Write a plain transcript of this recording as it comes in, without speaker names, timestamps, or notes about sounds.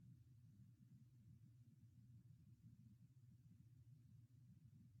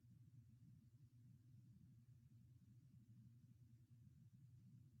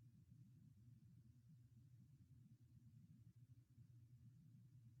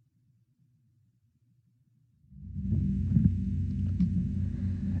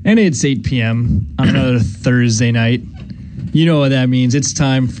And it's 8 p.m. on another Thursday night. You know what that means. It's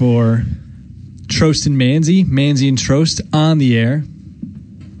time for Trost and Manzi and Trost on the air.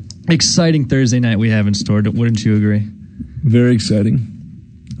 Exciting Thursday night we have in store. Wouldn't you agree? Very exciting.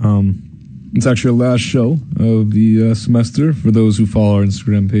 It's actually our last show of the semester. For those who follow our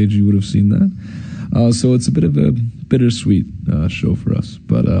Instagram page, you would have seen that. So it's a bit of a bittersweet show for us.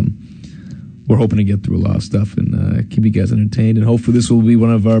 But we're hoping to get through a lot of stuff and keep you guys entertained. And hopefully this will be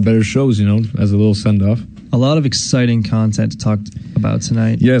one of our better shows, as a little send-off. A lot of exciting content to talk about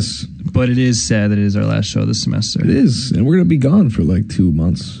tonight. Yes. But it is sad that it is our last show this semester. It is. And we're going to be gone for like 2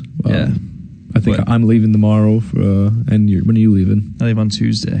 months. Yeah. I think I'm leaving tomorrow. When are you leaving? I leave on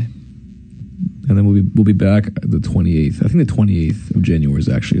Tuesday. And then we'll be back the 28th. I think the 28th of January is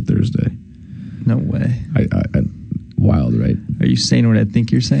actually a Thursday. No way. Wild, right? Are you saying what I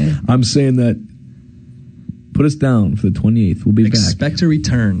think you're saying? I'm saying that put us down for the 28th. We'll be back. Expect a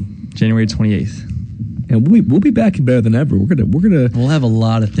return January 28th. And we'll be back better than ever. We'll have a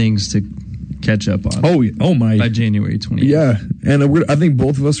lot of things to catch up on. Oh my! By January 28th. Yeah, and I think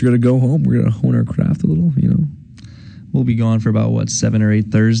both of us are gonna go home. We're gonna hone our craft a little. We'll be gone for about 7 or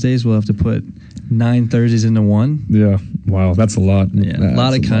 8 Thursdays. We'll have to put 9 Thursdays into one. Yeah. Wow, that's a lot. Yeah, a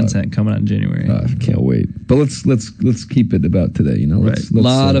lot of content coming out in January. Can't wait. But let's keep it about today. Let's a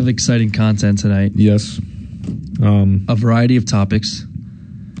lot of exciting content tonight. Yes. A variety of topics.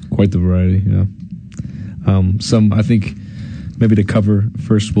 Quite the variety. Yeah. Some, I think, maybe to cover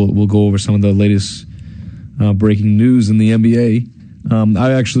first, we'll go over some of the latest breaking news in the NBA.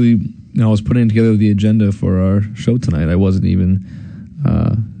 I actually, I was putting together the agenda for our show tonight. I wasn't even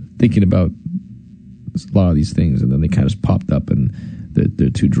thinking about a lot of these things, and then they kind of just popped up, and they're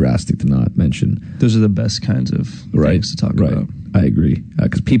too drastic to not mention. Those are the best kinds of things to talk about. I agree,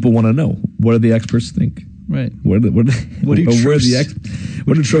 because people want to know, what do the experts think? Right. What do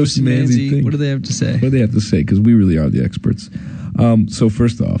Trost and Manzi think? What do they have to say? What do they have to say? Because we really are the experts. So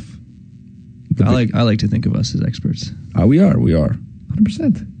first off, I like to think of us as experts. We are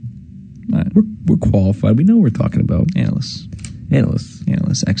 100%. Right. We're qualified. We know what we're talking about. Analysts,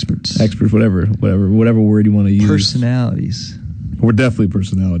 experts, whatever word you want to use. Personalities. We're definitely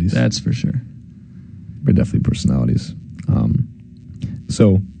personalities. That's for sure. We're definitely personalities.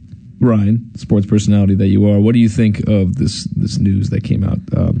 So, Ryan, sports personality that you are, what do you think of this news that came out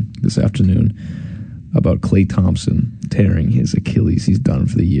this afternoon about Klay Thompson tearing his Achilles? He's done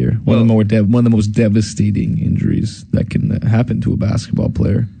for the year. One of the most devastating injuries that can happen to a basketball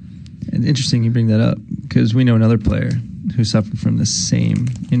player. And interesting you bring that up, because we know another player who suffered from the same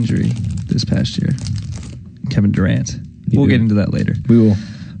injury this past year, Kevin Durant. We'll get into that later. We will.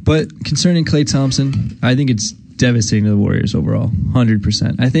 But concerning Klay Thompson, I think it's devastating to the Warriors overall,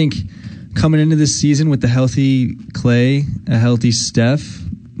 100%. I think coming into this season with the healthy Klay, a healthy Steph,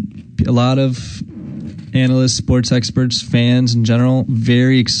 a lot of analysts, sports experts, fans in general,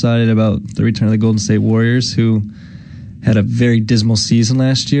 very excited about the return of the Golden State Warriors, who had a very dismal season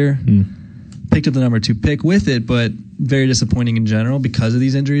last year. Picked up the number 2 pick with it, but very disappointing in general because of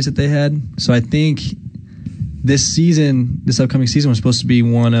these injuries that they had. So I think this upcoming season was supposed to be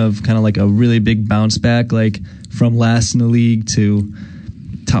one of kind of like a really big bounce back, like from last in the league to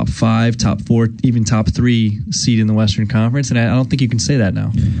top 5, top 4, even top 3 seed in the Western Conference. And I don't think you can say that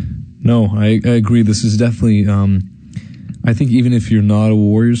now. No, I agree. This is definitely, I think even if you're not a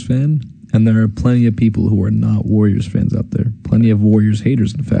Warriors fan, and there are plenty of people who are not Warriors fans out there, plenty of Warriors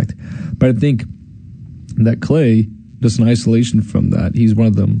haters, in fact. But I think that Klay, just in isolation from that, he's one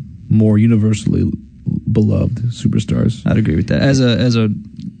of the more universally beloved superstars. I'd agree with that. As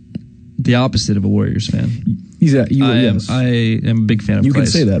the opposite of a Warriors fan. Exactly. I am a big fan of Klay. You can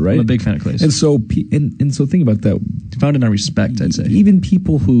say that, right? I'm a big fan of Klay. And so think about that. Founded on respect, I'd say. Even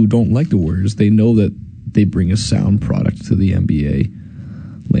people who don't like the Warriors, they know that they bring a sound product to the NBA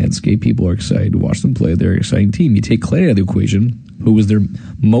landscape. People are excited to watch them play. They're an exciting team. You take Klay out of the equation, who was their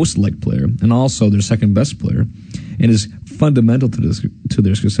most liked player and also their second best player, and is fundamental to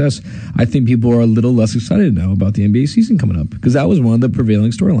their success. I think people are a little less excited now about the NBA season coming up, because that was one of the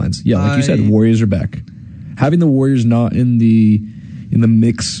prevailing storylines. Yeah, like you said, Warriors are back. Having the Warriors not in the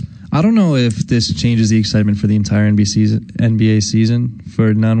mix, I don't know if this changes the excitement for the entire NBA season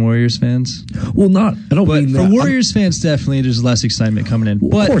for non-Warriors fans. Well, I don't mean that. For Warriors fans, definitely there's less excitement coming in. Well,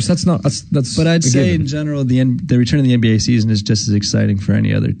 but, of course, that's. But I'd say in general, the return of the NBA season is just as exciting for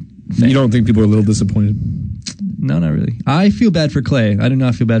any other fan. You don't think people are a little disappointed? No, not really. I feel bad for Klay. I do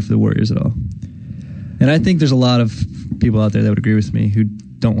not feel bad for the Warriors at all. And I think there's a lot of people out there that would agree with me who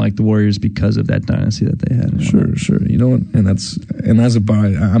don't like the Warriors because of that dynasty that they had. Sure. You know what? And as a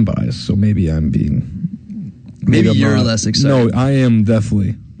bias, I'm biased, so maybe I'm being. Maybe you're less excited. No, I am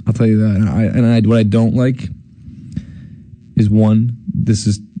definitely. I'll tell you that. And what I don't like is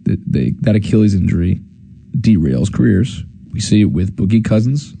that Achilles injury derails careers. We see it with Boogie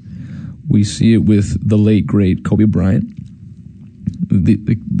Cousins. We see it with the late great Kobe Bryant.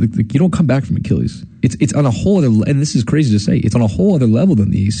 You don't come back from Achilles. It's on a whole other, and this is crazy to say, it's on a whole other level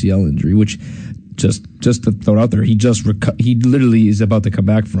than the ACL injury, which just to throw it out there, he literally is about to come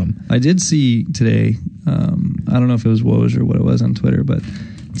back from. I did see today. I don't know if it was Woj or what it was on Twitter, but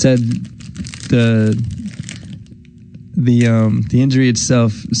it said the injury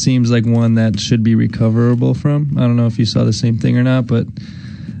itself seems like one that should be recoverable from. I don't know if you saw the same thing or not, but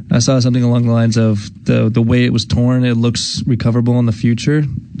I saw something along the lines of the way it was torn, it looks recoverable in the future,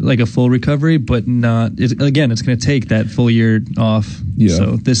 like a full recovery, but not. It's going to take that full year off. Yeah.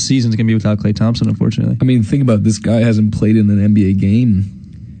 So this season's going to be without Klay Thompson, unfortunately. I mean, think about it. This guy hasn't played in an NBA game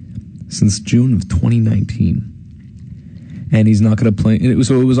since June of 2019. And he's not going to play.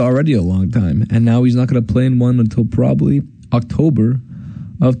 So it was already a long time. And now he's not going to play in one until probably October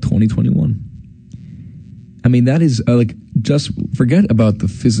of 2021. I mean, that is just forget about the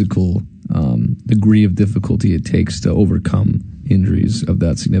physical degree of difficulty it takes to overcome injuries of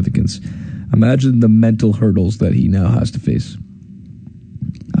that significance. Imagine the mental hurdles that he now has to face.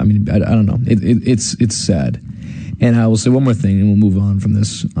 I mean, I don't know. It's sad. And I will say one more thing, and we'll move on from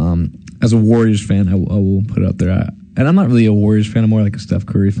this. As a Warriors fan, I will put it out there. And I'm not really a Warriors fan. I'm more like a Steph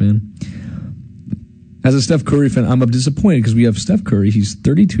Curry fan. As a Steph Curry fan, I'm disappointed because we have Steph Curry. He's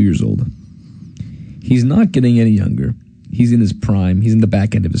 32 years old. He's not getting any younger. He's in his prime. He's in the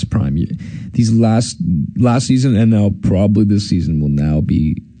back end of his prime. These last season and now probably this season will now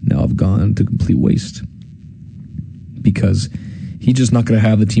have gone to complete waste because he's just not going to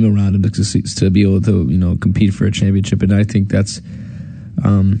have the team around him to be able to compete for a championship. And I think that's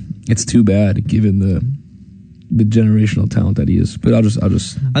it's too bad given the generational talent that he is. But I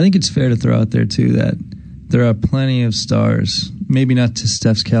think it's fair to throw out there too that there are plenty of stars, maybe not to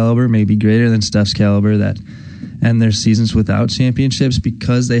Steph's caliber, maybe greater than Steph's caliber, that end their seasons without championships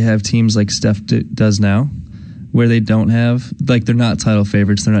because they have teams like Steph does now, where they don't have, they're not title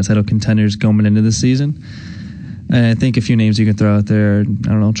favorites, they're not title contenders going into the season. And I think a few names you can throw out there, I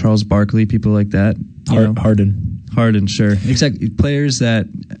don't know, Charles Barkley, people like that. Harden, sure. Exactly. Players that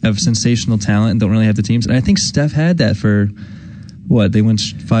have sensational talent and don't really have the teams. And I think Steph had that for, they went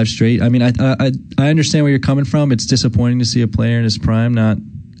 5 straight. I mean, I understand where you're coming from. It's disappointing to see a player in his prime not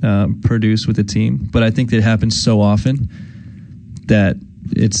produce with a team. But I think that it happens so often that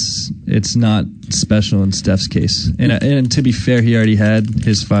it's not special in Steph's case. And to be fair, he already had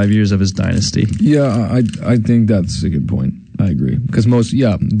his 5 years of his dynasty. Yeah, I think that's a good point. I agree because most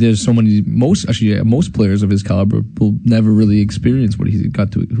players of his caliber will never really experience what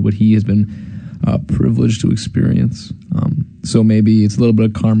he has been privileged to experience. So maybe it's a little bit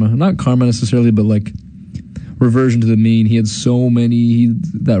of karma, not karma necessarily, but reversion to the mean. He had so many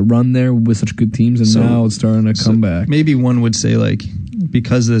that run there with such good teams, and now it's starting to come back. Maybe one would say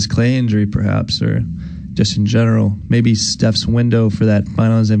because of this Klay injury, perhaps, or just in general, maybe Steph's window for that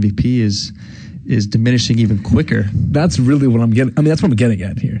Finals MVP is diminishing even quicker. That's really what I'm getting. I mean, that's what I'm getting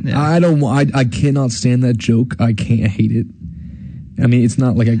at here. Yeah. I cannot stand that joke. I hate it. I mean, it's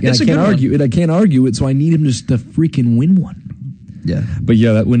not like I can't argue it. I can't argue it. So I need him just to freaking win one. Yeah. But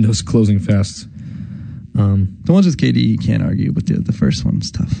yeah, that window's closing fast. The ones with KD you can't argue, but the first one's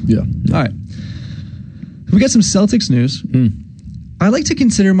tough. Yeah. All right. We got some Celtics news. I like to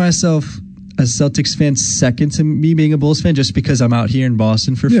consider myself a Celtics fan second to me being a Bulls fan, just because I'm out here in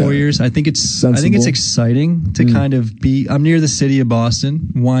Boston for 4 years. I think it's exciting to kind of be. I'm near the city of Boston.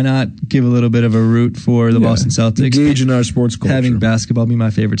 Why not give a little bit of a root for the Boston Celtics? Engage in our sports culture. Having basketball be my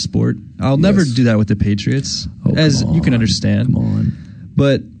favorite sport. I'll never do that with the Patriots, as you can understand. Come on.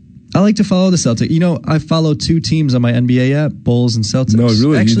 But I like to follow the Celtics. I follow 2 teams on my NBA app, Bulls and Celtics. No,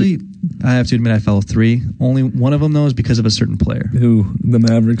 really? Actually, I have to admit I follow 3. Only one of them, though, is because of a certain player. Who? The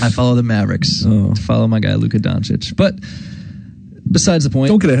Mavericks? I follow the Mavericks. To follow my guy, Luka Doncic. But besides the point.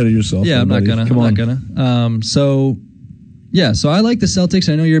 Don't get ahead of yourself. Yeah, I'm not gonna. So I like the Celtics.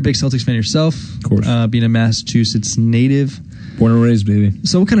 I know you're a big Celtics fan yourself. Of course. Being a Massachusetts native. Born and raised, baby.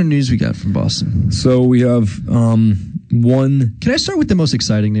 So what kind of news we got from Boston? So we have one. Can I start with the most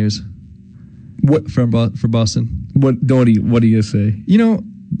exciting news? What for Boston? What do you say?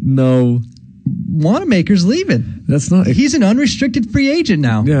 No. Wanamaker's leaving. That's not. He's an unrestricted free agent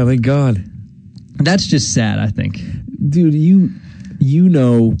now. Yeah, thank God. That's just sad, I think. Dude,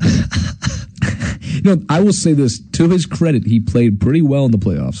 I will say this. To his credit, he played pretty well in the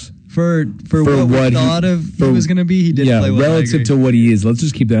playoffs. For what we thought he was going to be, he did play well. Relative to what he is. Let's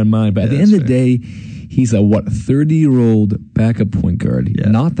just keep that in mind. But at the end of the day, He's a 30-year-old backup point guard. Yeah.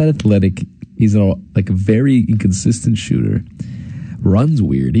 Not that athletic. He's a very inconsistent shooter. Runs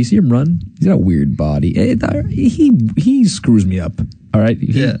weird. You see him run? He's got a weird body. He screws me up. All right.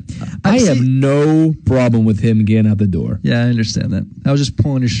 I have no problem with him getting out the door. Yeah, I understand that. I was just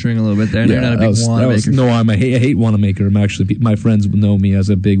pulling your string a little bit there. Yeah, You're not a big Wanamaker. No, I hate Wanamaker. I'm actually, my friends know me as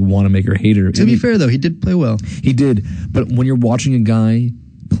a big Wanamaker hater. To be fair, though, he did play well. He did. But when you're watching a guy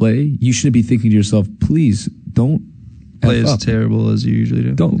play, you shouldn't be thinking to yourself, please don't play as terrible as you usually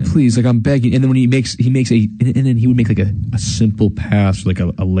do. Don't, please. Like, I'm begging. And then when he makes and then he would make like a simple pass, like a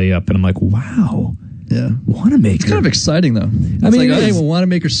layup. And I'm like, wow. Yeah. Wanamaker. It's kind of exciting, though. It's like, hey, will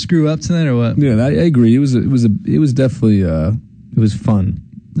Wanamaker screw up tonight or what? Yeah, I agree. It was definitely it was fun.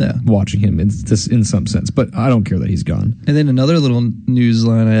 Yeah, watching him in some sense, but I don't care that he's gone. And then another little news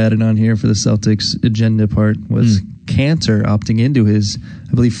line I added on here for the Celtics agenda part was Cantor opting into his,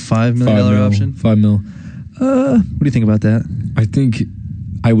 I believe, $5 million option. $5 million. What do you think about that? I think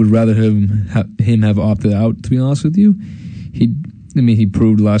I would rather him have opted out. To be honest with you, he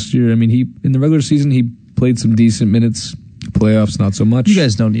proved last year. I mean, in the regular season he played some decent minutes. Playoffs, not so much. You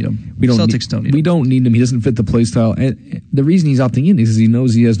guys don't need him. Celtics don't need him. We don't need him. He doesn't fit the play style. And the reason he's opting in is because he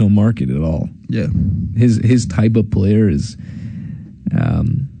knows he has no market at all. Yeah. His type of player is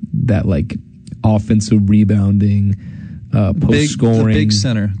that like offensive rebounding, post scoring.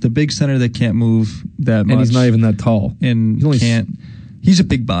 The big center that can't move that much. And he's not even that tall. And he's a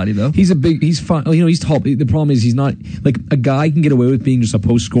big body though. He's fine. He's tall. The problem is he's not like a guy can get away with being just a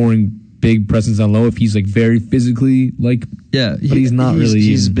post scoring big presence on low if he's like very physically but he's not really.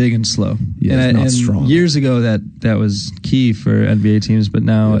 He's big and slow. Yeah, and not strong. Years ago that was key for NBA teams, but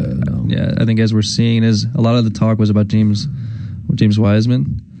now I think as we're seeing is a lot of the talk was about James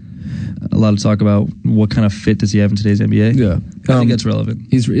Wiseman. A lot of talk about what kind of fit does he have in today's NBA. Yeah, I think that's relevant.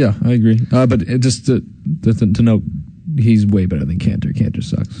 I agree. But just to note, he's way better than Cantor. Cantor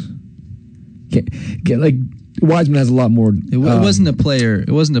sucks. Wiseman has a lot more. It wasn't a player.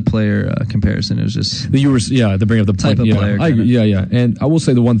 It wasn't a player comparison. It was just to bring up the type of player. I agree, and I will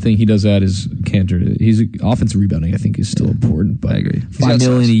say the one thing he does add is Cantor. He's offensive rebounding. I think is still important. But I agree. $5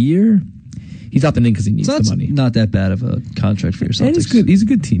 million a year. He's opting in because he needs the money. Not that bad of a contract for yourself. And he's good. He's a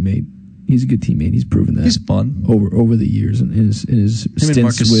good teammate. He's a good teammate. He's proven that. He's fun over the years and in his stints and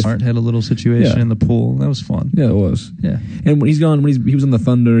Marcus Smart had a little situation in the pool. That was fun. Yeah, it was. Yeah. And when he's gone, he was on the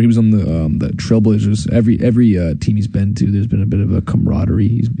Thunder, he was on the Trailblazers. Every team he's been to, there's been a bit of a camaraderie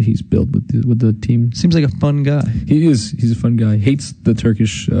he's built with the team. Seems like a fun guy. He is. He's a fun guy. Hates the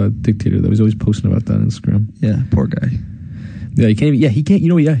Turkish dictator though. He's always posting about that on Instagram. Yeah, poor guy. Yeah, he can't. Yeah, he can't.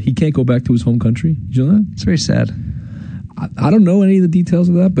 He can't go back to his home country. Did you know that? It's very sad. I don't know any of the details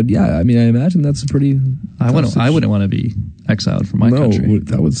of that, but yeah, I mean, I imagine that's a pretty. I wouldn't want to be exiled from my country.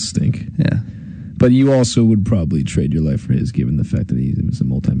 That would stink. Yeah, but you also would probably trade your life for his, given the fact that he's a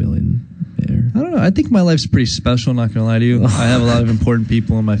multi-millionaire. I don't know. I think my life's pretty special. Not gonna lie to you, I have a lot of important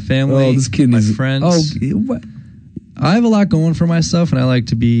people in my family. Oh, this kid my friends. What? I have a lot going for myself, and I like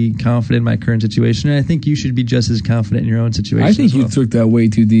to be confident in my current situation. And I think you should be just as confident in your own situation. I think you took that way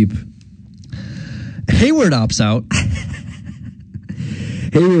too deep. Hayward opts out.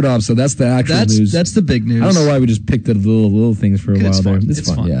 Hayward opts out. That's the actual news. That's the big news. I don't know why we just picked at little things for a while there.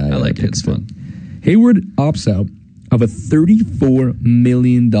 It's fun. Yeah, I like it. It's fun. Hayward opts out of a $34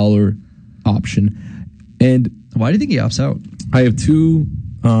 million option, and why do you think he opts out? I have two.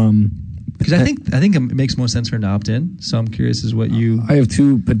 Because I think it makes more sense for him to opt in. So I'm curious as what you. I have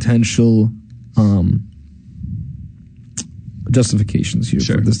two potential justifications here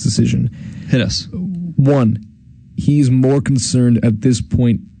for this decision. Hit us. One, he's more concerned at this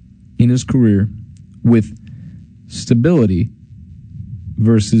point in his career with stability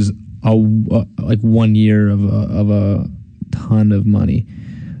versus like 1 year of a ton of money.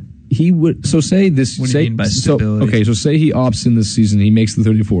 He would say this. What do you mean by stability? So say he opts in this season, he makes the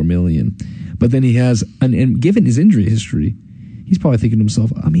 $34 million, but then he has and given his injury history, he's probably thinking to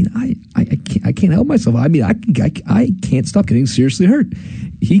himself, I mean, I can't help myself. I mean, I can't stop getting seriously hurt.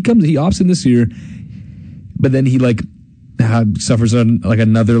 He opts in this year, but then he suffers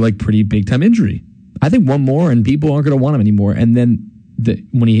another pretty big time injury. I think one more, and people aren't going to want him anymore. And then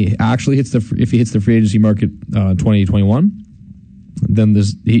when he actually hits if he hits the free agency market 2021. Then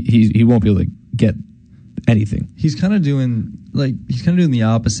he won't be able to get anything. He's kind of doing the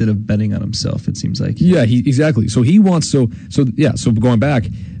opposite of betting on himself. It seems like. Yeah, exactly. So he wants So going back,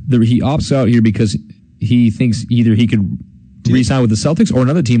 he opts out here because he thinks either he could re-sign with the Celtics or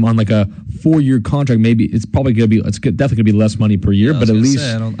another team on a 4-year contract. Maybe it's definitely going to be less money per year, but at least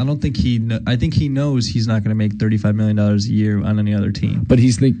I don't think I think he knows he's not going to make $35 million a year on any other team. But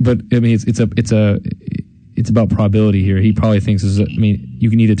I mean, it's it's about probability here. He probably thinks you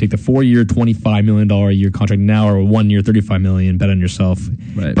can either take the 4-year, $25 million a year contract now, or 1 year, $35 million. Bet on yourself.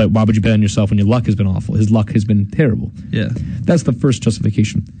 Right. But why would you bet on yourself when your luck has been awful? His luck has been terrible. Yeah. That's the first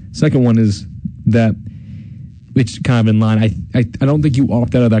justification. Second one is that, which kind of in line. I don't think you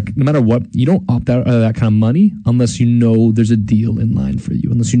opt out of that. No matter what, you don't opt out of that kind of money unless you know there's a deal in line for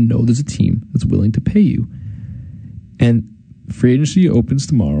you. Unless you know there's a team that's willing to pay you. And free agency opens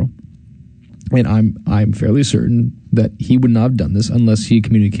tomorrow. And I'm fairly certain that he would not have done this unless he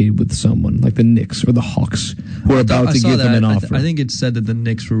communicated with someone like the Knicks or the Hawks who are about to give him an offer. I think it said that the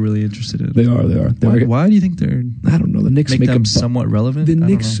Knicks were really interested in it. They are. Why do you think they're? I don't know. The Knicks make them somewhat relevant. The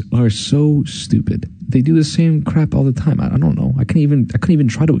Knicks are so stupid. They do the same crap all the time. I don't know. I couldn't even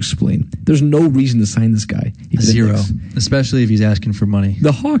try to explain. There's no reason to sign this guy. Zero. Especially if he's asking for money.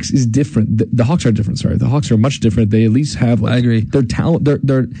 The Hawks is different. The Hawks are different. Sorry, the Hawks are much different. They at least have. I agree. Their talent.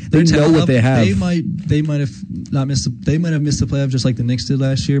 They know what they have. They might have not missed. They might have missed the playoffs just like the Knicks did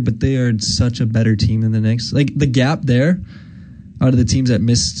last year. But they are such a better team than the Knicks. Like the gap there, out of the teams that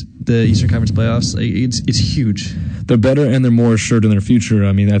missed the Eastern Conference playoffs, like, it's huge. They're better and they're more assured in their future.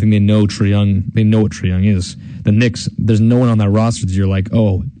 I mean, I think they know Trae Young. They know what Trae Young is. The Knicks, there's no one on that roster that you're like,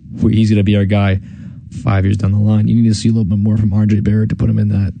 oh, he's going to be our guy 5 years down the line. You need to see a little bit more from RJ Barrett to put him in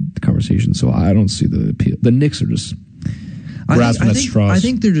that conversation. So I don't see the appeal. The Knicks are just grasping at straws. I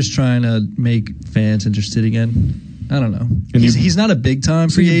think they're just trying to make fans interested again. I don't know. He's not a big time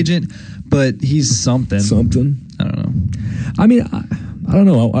free agent, but he's something. I don't know. I mean, I don't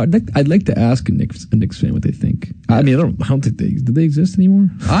know. I'd like to ask a Knicks fan what they think. Yeah. I mean, I don't think do they exist anymore?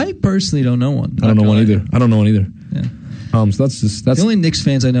 I personally don't know one. I don't know one either. Yeah. So that's the only Knicks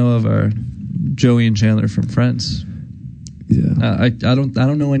fans I know of are Joey and Chandler from Friends. Yeah. I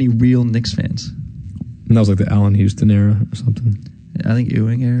don't know any real Knicks fans. And that was like the Allen Houston era or something. Yeah, I think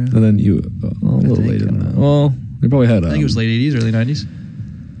Ewing era. And then a little later than that. Well, they probably had. I think it was late 80s, early 90s.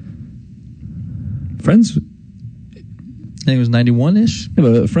 Friends. I think it was 91-ish. Yeah,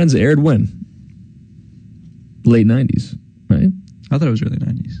 but Friends aired when? Late 90s, right? I thought it was early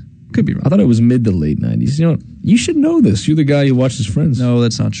 90s. Could be wrong. I thought it was mid to late 90s. You know, you should know this. You're the guy who watches Friends. No,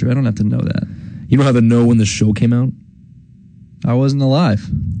 that's not true. I don't have to know that. You don't have to know when the show came out? I wasn't alive.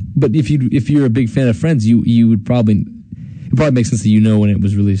 But if you're a big fan of Friends, you would probably... It probably makes sense that you know when it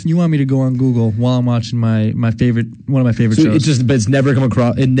was released. You want me to go on Google while I'm watching one of my favorite shows? But it's never come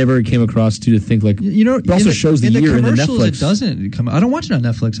across. It never came across to think like It also shows the year in the Netflix. It doesn't come. I don't watch it on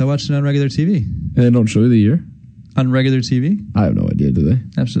Netflix. I watch it on regular TV. And they don't show you the year on regular TV. I have no idea. Do they?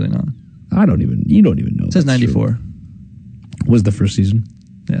 Absolutely not. You don't even know. It says 94. Was the first season?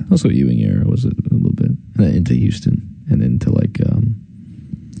 Yeah. Also Ewing era was it a little bit, and then into Houston, and then to like.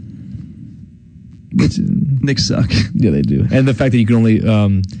 Knicks suck. Yeah, they do. And the fact that you can only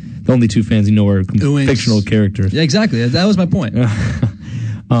the only two fans you know are fictional characters. Yeah, exactly. That was my point.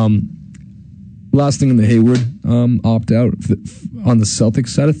 Last thing in the Hayward opt out on the Celtics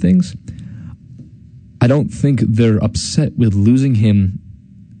side of things. I don't think they're upset with losing him.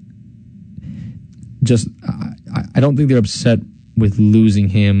 I don't think they're upset with losing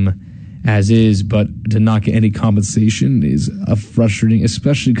him as is, but to not get any compensation is frustrating,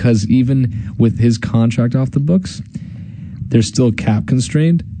 especially because even with his contract off the books, they're still cap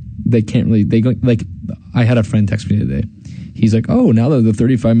constrained. They can't really. I had a friend text me today. He's like, "Oh, now that the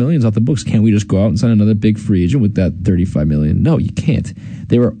 $35 million is off the books, can't we just go out and sign another big free agent with that $35 million?" No, you can't.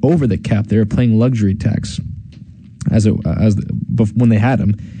 They were over the cap. They were paying luxury tax when they had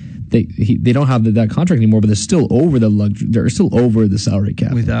him. They don't have that contract anymore, but they're still over the luxury. They're still over the salary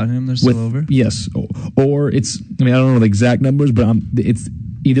cap. Without him, they're still over. Yes, or it's. I mean, I don't know the exact numbers, but it's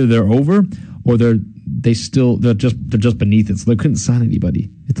either they're over or they're just beneath it. So they couldn't sign anybody.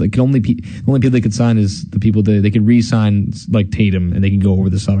 It's like the only people they could sign is the people they could re-sign like Tatum, and they can go over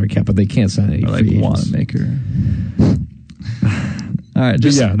the salary cap, but they can't sign any. Or like Wanamaker. All right,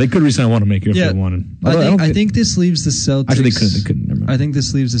 they could re-sign Wanamaker if they wanted. I think this leaves the Celtics. Actually, they couldn't. Never mind. I think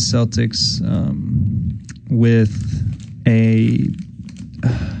this leaves the Celtics with a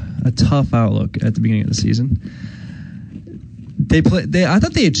tough outlook at the beginning of the season. I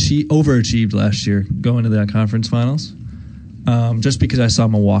thought they overachieved last year going to the conference finals, just because I saw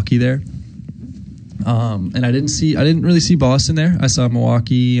Milwaukee there, and I didn't really see Boston there. I saw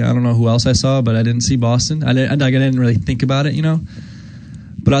Milwaukee. I don't know who else I saw, but I didn't see Boston. I didn't really think about it,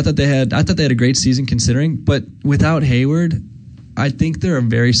 But I thought they had a great season considering. But without Hayward, I think they're a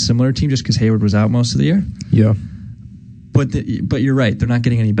very similar team just because Hayward was out most of the year. Yeah. But you're right. They're not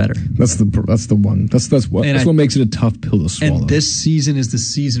getting any better. That's the one. That's what makes it a tough pill to swallow. And this season is the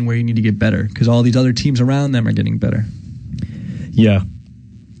season where you need to get better because all these other teams around them are getting better. Yeah.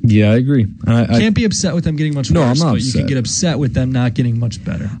 Yeah, I agree. Can't be upset with them getting much worse. No, I'm not but you can upset. get upset with them not getting much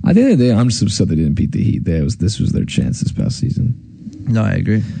better. I think I'm just upset they didn't beat the Heat. This was their chance this past season. No, I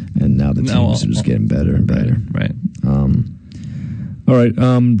agree. And now the teams are just getting better and better. Right. All right.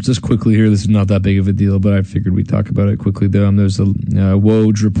 Just quickly here, this is not that big of a deal, but I figured we'd talk about it quickly. There's a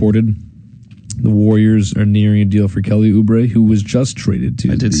Woj reported the Warriors are nearing a deal for Kelly Oubre, who was just traded to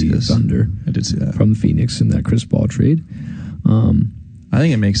the Thunder. I did see that from Phoenix in that Chris Paul trade. I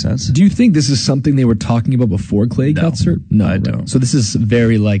think it makes sense. Do you think this is something they were talking about before Clay got hurt? No, I don't. So this is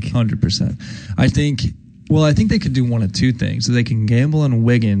very 100%. I think they could do one of two things. So they can gamble on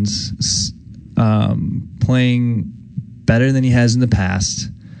Wiggins playing better than he has in the past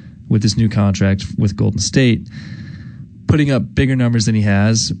with this new contract with Golden State, putting up bigger numbers than he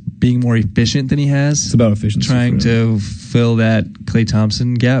has, being more efficient than he has. It's about efficiency. Trying to fill that Klay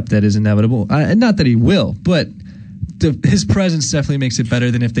Thompson gap that is inevitable. Not that he will, but his presence definitely makes it better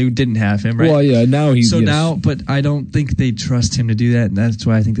than if they didn't have him, right? Well, yeah, now he's... now, but I don't think they trust him to do that, and that's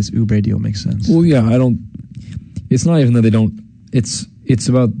why I think this Oubre deal makes sense. Well, yeah, I don't... It's not even that they don't... It's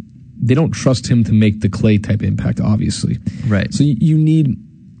about... They don't trust him to make the Klay type impact, obviously. Right. So you need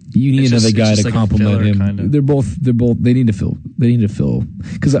another guy to complement him. Kind of. They're both. They need to fill.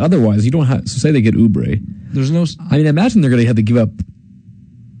 Because otherwise, you don't have. So say they get Oubre. There's no. I mean, imagine they're going to have to give up.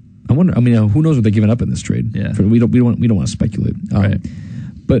 I wonder. I mean, who knows what they're giving up in this trade? Yeah. We don't want to speculate. Right.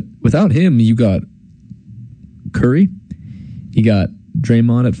 But without him, you got Curry. You got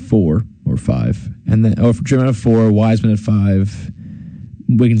Draymond at 4 or 5, and then Draymond at 4, Wiseman at 5,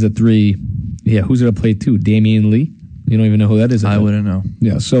 Wiggins at 3. Yeah, who's going to play 2? Damian Lee. You don't even know who that is. I wouldn't know.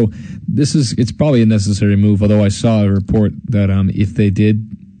 Yeah, so it's probably a necessary move, although I saw a report that if they did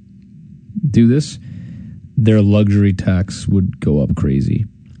do this, their luxury tax would go up crazy.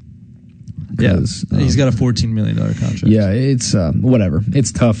 Yeah, he's got a $14 million contract. Yeah, it's whatever.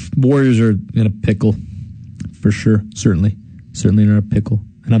 It's tough. Warriors are in a pickle, for sure. Certainly in a pickle.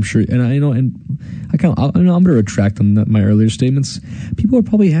 And I'm sure, and I'm going to retract on my earlier statements. People are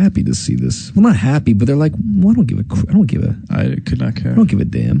probably happy to see this. Well, not happy, but they're like, well, I could not care. I don't give a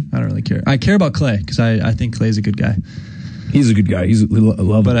damn. I don't really care. I care about Klay because I think Clay's a good guy. He's a good guy. I love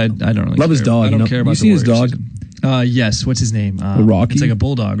him. But I don't really love his dog. I don't care about you see his dog? Yes. What's his name? Rocky. It's like a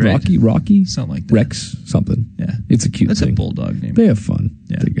bulldog, right? Rocky? Something like that. Rex something. Yeah. It's a cute That's thing. a bulldog name. They have fun.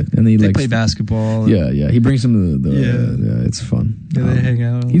 Yeah. And they play basketball. Yeah. He brings them to the it's fun. Yeah, they hang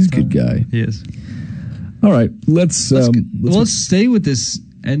out. He's a good guy. He is. All right. Let's stay with this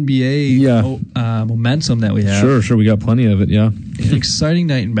NBA momentum that we have. Sure. We got plenty of it, yeah. An exciting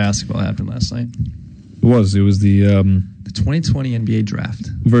night in basketball happened last night. It was the 2020 NBA draft.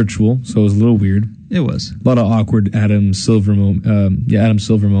 Virtual, so it was a little weird. It was. A lot of awkward Adam Silver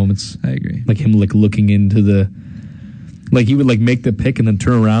moments. I agree. Like him looking into the... Like he would make the pick and then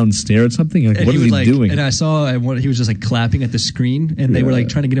turn around and stare at something. Like, what is he doing? And I saw he was just clapping at the screen, and they were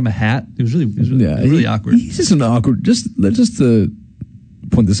trying to get him a hat. It was really awkward. He's just an awkward. Just to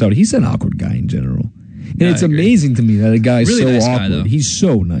point this out, he's an awkward guy in general, and it's amazing to me that a guy's really so nice awkward. He's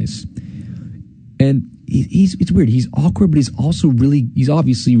so nice, and it's weird. He's awkward, but he's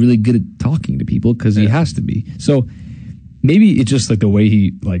obviously really good at talking to people because he has to be. So. Maybe it's just the way he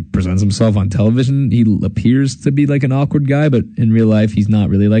presents himself on television. He appears to be an awkward guy, but in real life he's not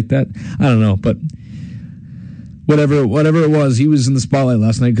really like that. I don't know, but whatever it was, he was in the spotlight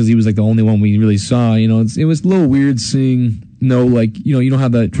last night because he was the only one we really saw. It was a little weird seeing you don't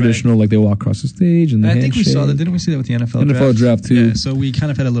have that traditional they walk across the stage and I think we saw that. Didn't we see that with the NFL draft too? Yeah, so we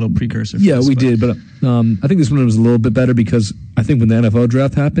kind of had a little precursor. Yeah, we did, but I think this one was a little bit better because I think when the NFL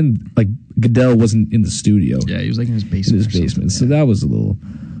draft happened, Goodell wasn't in the studio. Yeah, he was in his basement. So that was a little.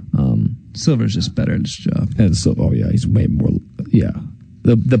 Silver's just better at his job. And so, he's way more. Yeah,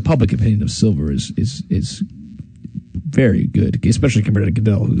 the public opinion of Silver is very good, especially compared to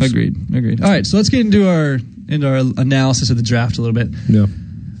Goodell. Agreed. All right, so let's get into our analysis of the draft a little bit. Yeah.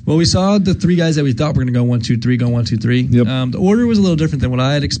 Well, we saw the 3 guys that we thought were going to go 1, 2, 3, go 1, 2, 3. Yep. The order was a little different than what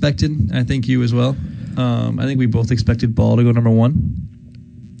I had expected. I think you as well. I think we both expected Ball to go number 1.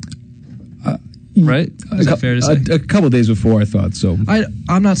 Right? Is that fair to say? A couple of days before, I thought so.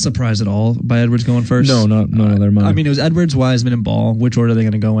 I'm not surprised at all by Edwards going first. No, not their mind. I mean, it was Edwards, Wiseman, and Ball. Which order are they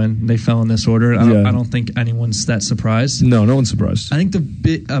going to go in? They fell in this order. I don't think anyone's that surprised. No one's surprised. I think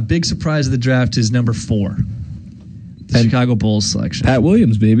a big surprise of the draft is number 4. The Chicago Bulls selection. Pat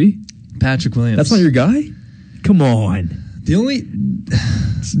Williams, baby. Patrick Williams. That's not your guy? Come on.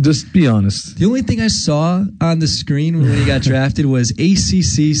 Just be honest. The only thing I saw on the screen when he got drafted was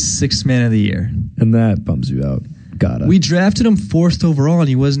ACC 6th Man of the Year. And that bums you out. Gotta. We drafted him 4th overall, and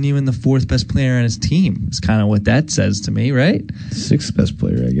he wasn't even the 4th best player on his team. It's kind of what that says to me, right? 6th best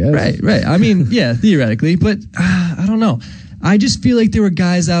player, I guess. Right. I mean, yeah, theoretically, but I don't know. I just feel like there were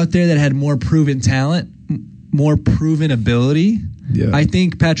guys out there that had more proven talent, more proven ability. Yeah. I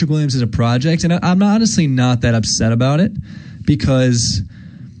think Patrick Williams is a project, and I'm honestly not that upset about it because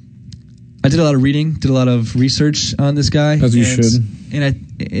I did a lot of reading, did a lot of research on this guy. As you should. And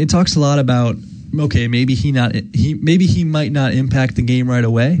it talks a lot about, okay, maybe he might not impact the game right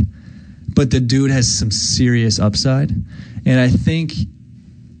away, but the dude has some serious upside. And I think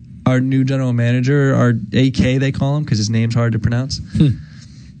our new general manager, our AK they call him because his name's hard to pronounce.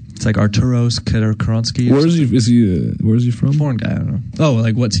 It's like Arturos Karonsky. Where is he from? Foreign guy, I don't know. Oh,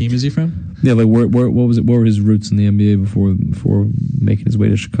 like what team is he from? Yeah, like what was it? What were his roots in the NBA before making his way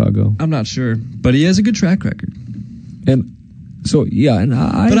to Chicago? I'm not sure, but he has a good track record. And so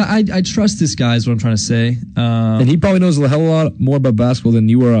I trust this guy is what I'm trying to say. And he probably knows a hell of a lot more about basketball than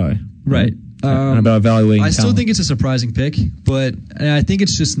you or I. Right. And about evaluating. I still think it's a surprising pick, but I think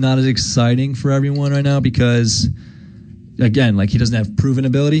it's just not as exciting for everyone right now because, again, like he doesn't have proven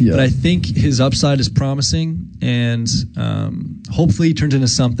ability. Yeah. But I think his upside is promising, and hopefully he turns into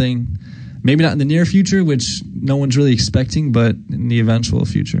something. Maybe not in the near future, which no one's really expecting, but in the eventual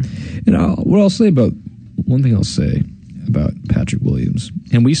future. And one thing I'll say about Patrick Williams,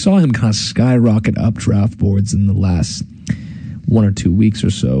 and we saw him kind of skyrocket up draft boards in the last 1 or 2 weeks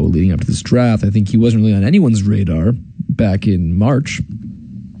or so leading up to this draft. I think he wasn't really on anyone's radar back in March.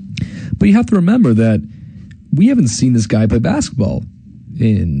 But you have to remember that we haven't seen this guy play basketball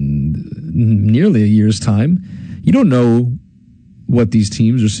in nearly a year's time. You don't know what these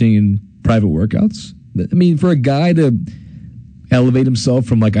teams are seeing in private workouts. I mean, for a guy to elevate himself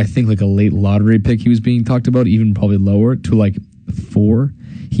from I think a late lottery pick he was being talked about, even probably lower, to 4,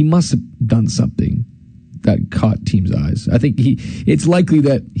 he must have done something that caught teams' eyes. I think it's likely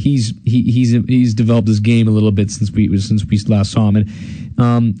that he's developed his game a little bit since we last saw him.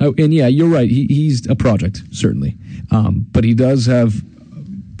 And yeah, you're right. He's a project, certainly. But he does have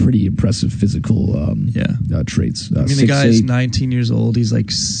pretty impressive physical traits. The guy is 19 years old. He's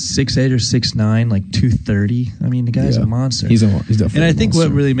 6'8" or 6'9", 230. I mean, the guy's a monster. He's definitely. And I think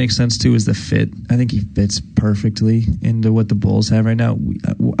what really makes sense too is the fit. I think he fits perfectly into what the Bulls have right now.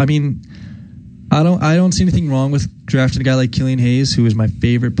 I don't see anything wrong with drafting a guy like Killian Hayes, who is my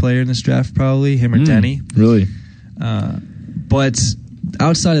favorite player in this draft, probably him or Denny. Really? But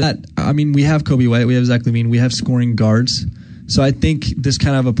outside of that, we have Kobe White, we have Zach LaVine, we have scoring guards. So I think this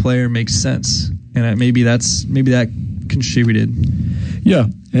kind of a player makes sense, and maybe that contributed. Yeah,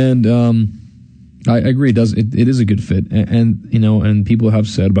 and I agree. It is a good fit, and people have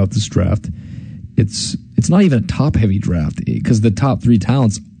said about this draft, it's not even a top heavy draft because the top 3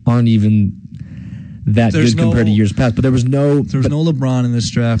 talents aren't even that good compared to years past. But there was no LeBron in this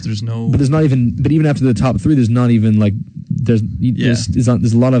draft. There's even after the top 3, there's not even there's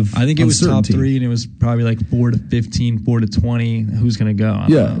a lot of. I think it was top 3, and it was probably 4 to 15, 4 to 20. Who's going to go? I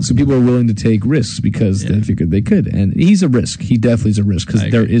don't know. So people are willing to take risks because they figured they could, and he's a risk. He definitely is a risk because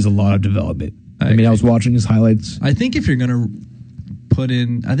there is a lot of development. I was watching his highlights. I think if you're going to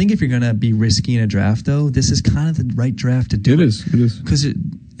be risky in a draft, though, this is kind of the right draft to do. It is because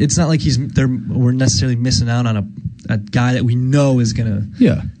it's not like we're necessarily missing out on a guy that we know is gonna.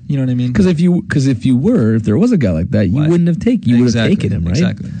 Yeah, you know what I mean. Because if there was a guy like that, you wouldn't have taken. You would have taken him, right?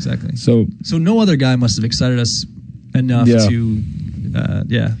 Exactly. So no other guy must have excited us enough to.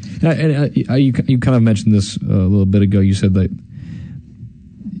 And you kind of mentioned this a little bit ago. You said that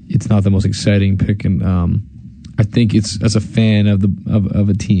it's not the most exciting pick, and I think it's as a fan of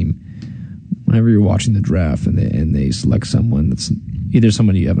a team. Whenever you're watching the draft and they select someone that's either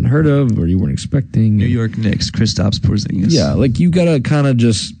someone you haven't heard of or you weren't expecting. New York Knicks, Kristaps Porzingis. Yeah, you gotta kind of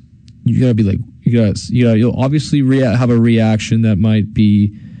be you'll obviously have a reaction that might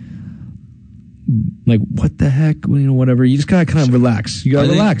be what the heck, whatever. You just gotta kind of relax. You gotta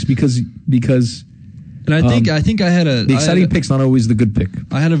relax because. And I think I had the exciting pick's not always the good pick.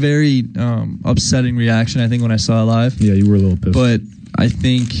 I had a very upsetting reaction. I think when I saw it live. Yeah, you were a little pissed. But I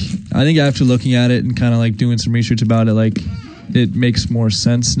think after looking at it and kind of doing some research about it, it makes more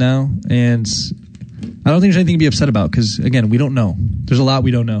sense now. And I don't think there's anything to be upset about because, again, we don't know. There's a lot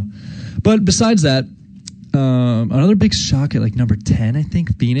we don't know. But besides that, another big shock at number 10, I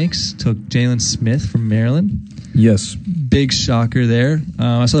think, Phoenix took Jalen Smith from Maryland. Yes. Big shocker there.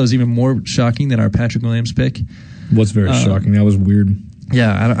 I saw that was even more shocking than our Patrick Williams pick. What's very shocking. That was weird.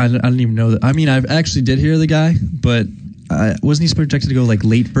 Yeah, I didn't even know that. I actually did hear the guy, but wasn't he projected to go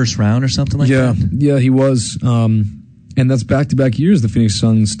late first round or something like that? Yeah, he was. And that's back-to-back years the Phoenix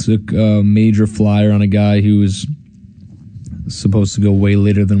Suns took a major flyer on a guy who was supposed to go way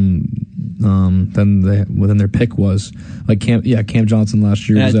later than their pick was. Like Cam Johnson last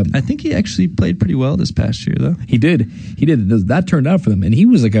year was up. I think he actually played pretty well this past year, though. He did. That turned out for them, and he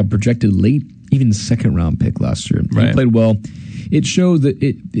was like a projected late, even second round pick last year. Right. He played well. It shows that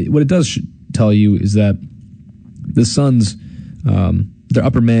what it does tell you is that the Suns, their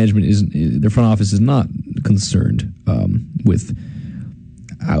upper management their front office is not concerned with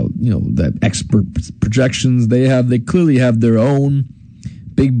how the expert projections they have. They clearly have their own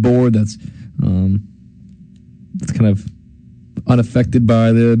big board that's kind of unaffected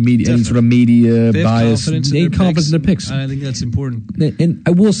by the media, any sort of media bias. They have confidence in their picks. I think that's important. And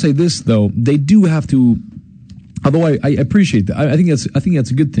I will say this though, they do have to. Although I appreciate that, I think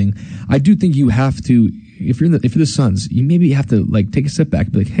that's a good thing. I do think you have to, if you're the Suns, you maybe have to like take a step back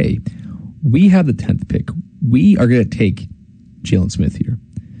and be like, hey, we have the 10th pick. We are going to take Jalen Smith here.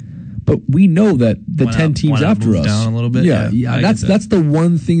 But we know that the 10 teams after us down a little bit. Yeah. That's the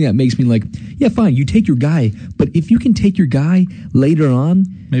one thing that makes me like, yeah, fine, you take your guy, but if you can take your guy later on,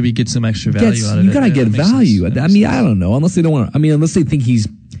 maybe get some extra value out of it. You gotta get value. I mean, I don't know. Unless they don't want to. I mean, unless they think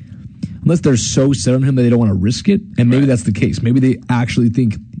unless they're so set on him that they don't want to risk it, and maybe that's the case. Maybe they actually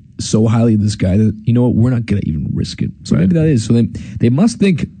think so highly of this guy that we're not gonna even risk it. So maybe that is. So they must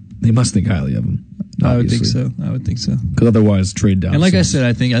think highly of him. Obviously. I would think so. Because otherwise, trade down. And like I said,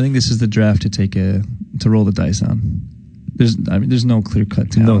 I think this is the draft to roll the dice on. There's no clear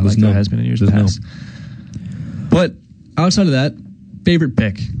cut talent there has been in years past. But outside of that, favorite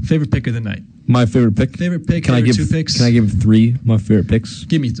pick of the night. My favorite pick. Can I give 2 picks? Can I give 3 my favorite picks?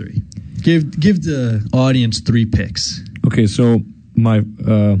 Give me 3. Give the audience 3 picks. Okay, so my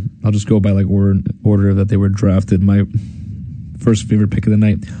I'll just go by like order that they were drafted. My first favorite pick of the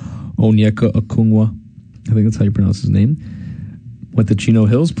night, Onyeka Okongwu. I think that's how you pronounce his name. Went to Chino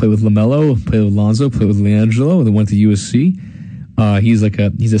Hills, played with LaMelo, played with Lonzo, played with LiAngelo, then went to USC. He's a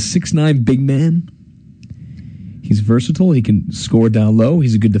 6'9" big man. He's versatile. He can score down low.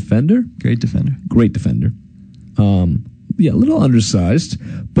 He's a good defender. Great defender. A little undersized,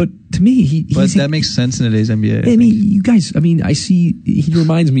 but to me, that makes sense in today's NBA. I mean, you guys. I mean, I see. He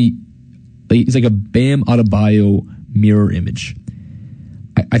reminds me. He's like a Bam Adebayo mirror image.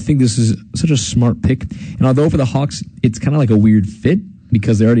 I think this is such a smart pick, and although for the Hawks, it's kind of like a weird fit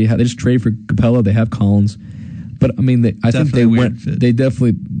because they just traded for Capella. They have Collins, but I mean, I think they went. Fit.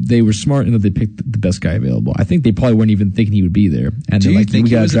 They were smart in that they picked the best guy available. I think they probably weren't even thinking he would be there. And do you think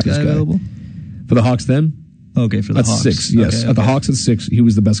he was the guy available for the Hawks then? Okay, for the Hawks. 6, yes. Okay. At the Hawks at 6, he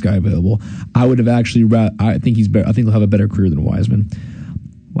was the best guy available. I would have actually. I think he's better. I think he'll have a better career than Wiseman.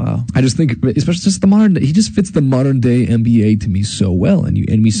 Wow. I just think, especially just the modern day, he just fits the modern day NBA to me so well, and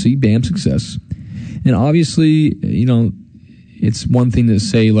we see Bam's success. And obviously, it's one thing to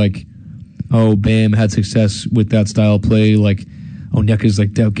say like, oh, Bam had success with that style of play, like Onyeka's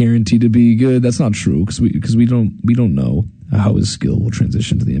like guaranteed to be good. That's not true because we don't know how his skill will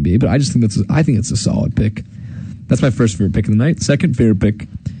transition to the NBA. But I just think it's a solid pick. That's my first favorite pick of the night. Second favorite pick,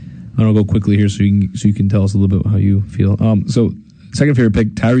 I'll go quickly here so you can tell us a little bit how you feel. Second favorite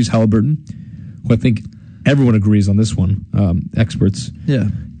pick, Tyrese Halliburton, who I think everyone agrees on this one. Experts,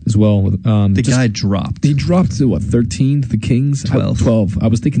 as well. The guy dropped. He dropped to 13 to the Kings. 12. I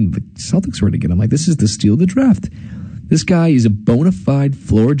was thinking the Celtics were to get him. Like, this is the steal of the draft. This guy is a bona fide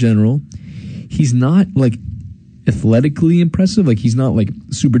floor general. He's not like athletically impressive. Like, he's not like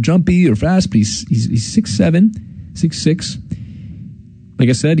super jumpy or fast, but he's 6'7", 6'6". Like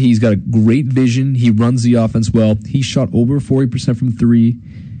I said, he's got a great vision. He runs the offense well. He shot over 40% from 3.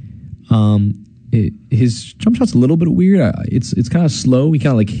 His jump shot's a little bit weird. It's kind of slow. He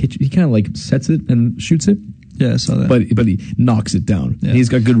kind of like sets it and shoots it. Yeah, I saw that. But he knocks it down. Yeah. He's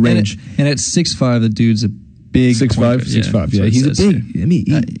got good range. And at 6'5", the dude's a big 6'5". Yeah, he's a big. I mean,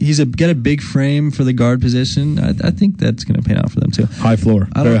 he's got a big frame for the guard position. I think that's going to pan out for them too. High floor,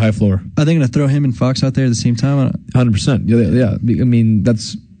 very high floor. Are they going to throw him and Fox out there at the same time? 100%. Yeah. I mean,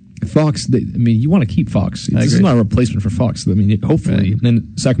 that's Fox. You want to keep Fox. This is not a replacement for Fox. I mean, hopefully. Right.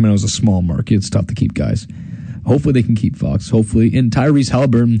 And Sacramento is a small market. It's tough to keep guys. Hopefully they can keep Fox. Hopefully, and Tyrese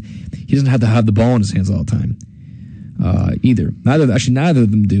Halliburton, he doesn't have to have the ball in his hands all the time. Either. Neither of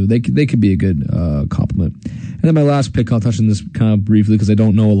them do. They could be a good compliment. And then my last pick, I'll touch on this kind of briefly because I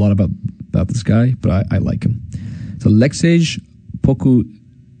don't know a lot about this guy, but I like him. It's Aleksej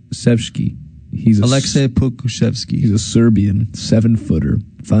Pokusevski. Aleksej Pokusevski. He's a Serbian 7-footer.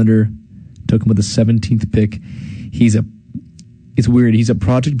 Thunder took him with the 17th pick. It's weird. He's a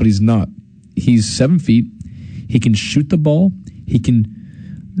project, but he's not. He's 7 feet. He can shoot the ball. He can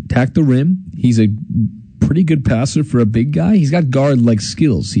attack the rim. He's a pretty good passer for a big guy. He's got guard-like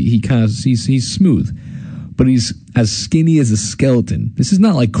skills. He's smooth, but he's as skinny as a skeleton. This is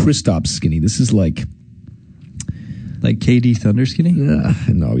not like Kristaps skinny. This is like KD Thunder skinny.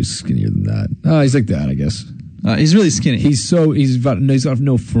 No, he's skinnier than that. He's like that, I guess. He's really skinny. He's got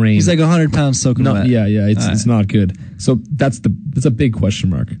no frame. He's like 100 pounds soaking wet. Yeah. It's not good. So that's a big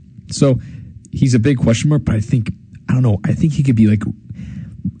question mark. So he's a big question mark, but I think he could be like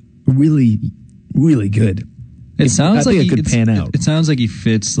really, really good. It sounds like it could pan out. It sounds like he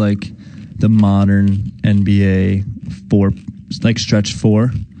fits like the modern NBA stretch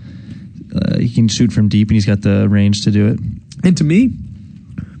four. He can shoot from deep, and he's got the range to do it. And to me,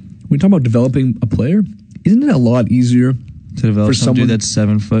 when we talk about developing a player, isn't it a lot easier to develop for someone that's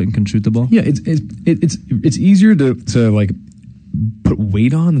 7 foot and can shoot the ball? Yeah, it's easier to like put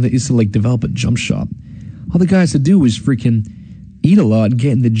weight on than it is to like develop a jump shot. All the guy has to do is freaking eat a lot and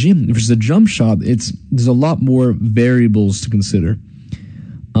get in the gym. If it's a jump shot, there's a lot more variables to consider.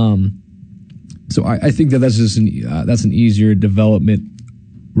 So I think that's just an easier development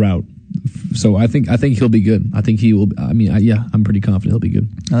route. So I think he'll be good. I think he will. I mean, I'm pretty confident he'll be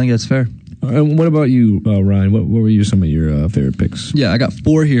good. I think that's fair. And what about you, Ryan? What were some of your favorite picks? Yeah, I got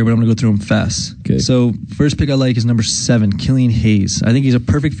 4 here, but I'm going to go through them fast. Okay. So first pick I like is number 7, Killian Hayes. I think he's a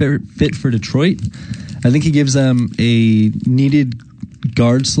perfect fit for Detroit. I think he gives them a needed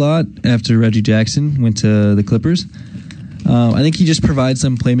guard slot after Reggie Jackson went to the Clippers. I think he just provides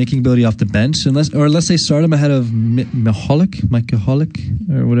some playmaking ability off the bench, unless they start him ahead of Mihalik,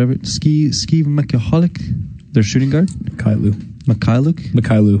 or whatever, Steve Mihalik, their shooting guard.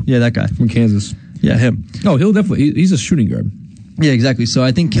 Mikhailuk. Yeah, that guy from Kansas. Yeah, him. Oh, he'll definitely. He's a shooting guard. Yeah, exactly. So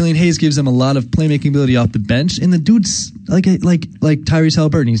I think Killian Hayes gives them a lot of playmaking ability off the bench, and the dude's like Tyrese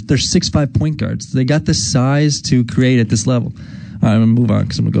Haliburton. They're 6'5" point guards. They got the size to create at this level. All right, I'm gonna move on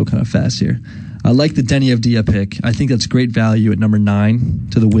because I'm gonna go kind of fast here. I like the Denny Avdia pick. I think that's great value at number 9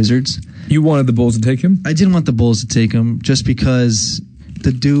 to the Wizards. You wanted the Bulls to take him? I didn't want the Bulls to take him just because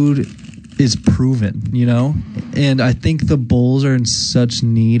the dude is proven, and I think the Bulls are in such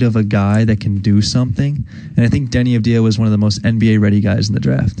need of a guy that can do something. And I think Denny Avdia was one of the most NBA ready guys in the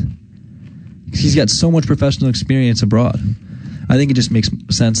draft. He's got so much professional experience abroad. I think it just makes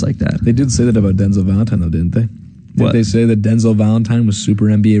sense like that. They did say that about Denzel Valentine, though, didn't they? Did they say that Denzel Valentine was super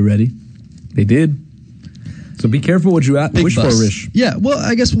NBA ready? They did. So be careful what you wish for, Rich. Yeah, well,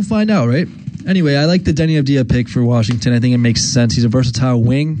 I guess we'll find out, right? Anyway, I like the Denny Avdia pick for Washington. I think it makes sense. He's a versatile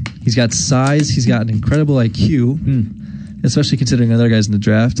wing. He's got size. He's got an incredible IQ, especially considering other guys in the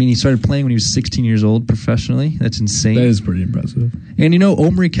draft. I mean, he started playing when he was 16 years old professionally. That's insane. That is pretty impressive. And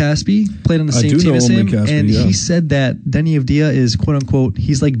Omri Caspi played on the same team as him, he said that Denny Avdia is, quote-unquote,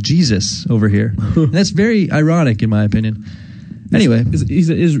 he's like Jesus over here. And that's very ironic, in my opinion. Anyway. He's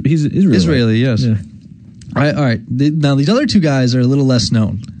Israeli. Israeli, yes. Yeah. All right. Now, these other 2 guys are a little less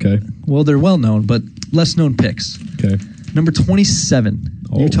known. Okay. Well, they're well known, but less known picks. Okay. Number 27,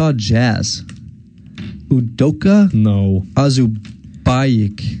 Utah Jazz. Udoka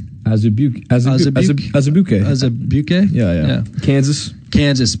Azubuike? Yeah.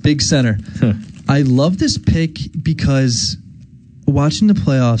 Kansas, big center. Huh. I love this pick because watching the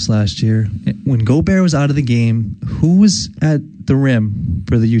playoffs last year, when Gobert was out of the game, who was at the rim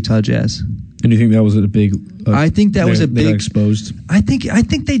for the Utah Jazz? And you think that was a big? I think that was a big. They got exposed. I think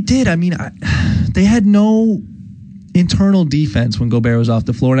they did. I mean, they had no internal defense when Gobert was off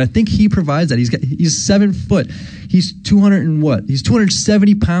the floor, and I think he provides that. He's 7 foot. He's 200 and what? He's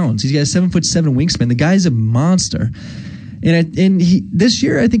 270 pounds. He's got a 7'7" wingspan. The guy's a monster. And he this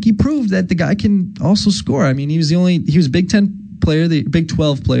year I think he proved that the guy can also score. I mean, he was Big 10 player, the Big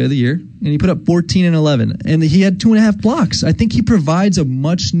 12 player of the year, and he put up 14 and 11, and he had 2.5 blocks. I think he provides a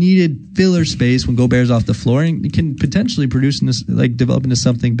much needed filler space when Gobert's off the floor, and he can potentially develop into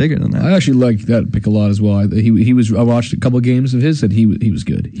something bigger than that. I actually like that pick a lot as well. I watched a couple of games of his, and he was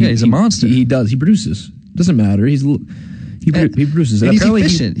good. He's a monster. He produces. Doesn't matter. He produces. And he's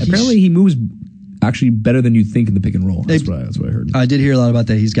efficient. Apparently he moves actually better than you think in the pick and roll. That's what I heard. I did hear a lot about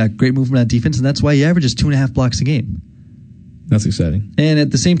that. He's got great movement on defense, and that's why he averages 2.5 blocks a game. That's exciting. And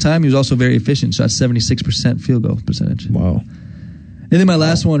at the same time, he was also very efficient. Shot 76% field goal percentage. Wow. And then my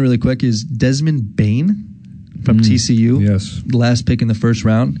last one really quick is Desmond Bane from TCU. Yes. The last pick in the first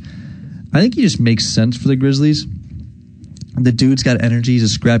round. I think he just makes sense for the Grizzlies. The dude's got energy. He's a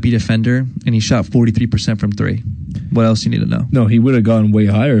scrappy defender, and he shot 43% from 3. What else you need to know? No, he would have gone way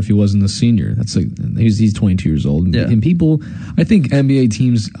higher if he wasn't a senior. He's 22 years old. Yeah. And people, I think NBA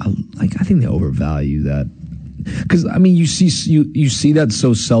teams, I think they overvalue that. Because I mean, you see that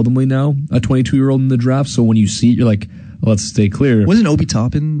so seldomly now, a 22-year-old in the draft. So when you see it, you're like, let's stay clear. Wasn't Obi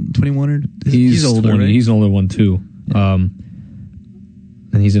Toppin 21 or he's older? 20. Right? He's an older one too. Yeah.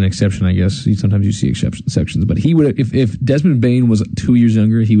 and he's an exception, I guess. Sometimes you see exceptions, but he would if Desmond Bain was 2 years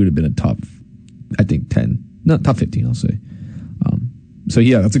younger, he would have been a top, I think 10, not top 15, I'll say. So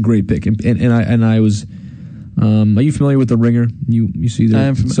yeah, that's a great pick. And I was. Are you familiar with The Ringer? You see that? I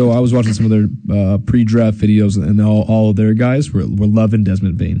am familiar. So I was watching some of their pre-draft videos, and all of their guys were loving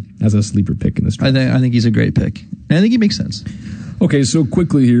Desmond Bain as a sleeper pick in this draft. I think he's a great pick. And I think he makes sense. Okay, so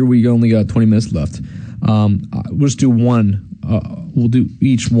quickly here, we only got 20 minutes left. We'll just do one. We'll do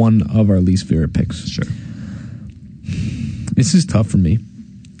each one of our least favorite picks. Sure. This is tough for me.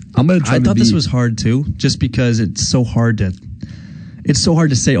 I'm gonna try. I thought this was hard too, just because it's so hard to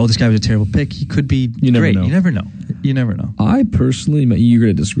say, oh, this guy was a terrible pick. He could be great. Know. You never know. You never know. I personally, you're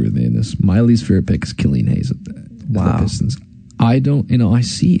going to disagree with me in this. My least favorite pick is Killian Hayes at the Pistons. I don't, I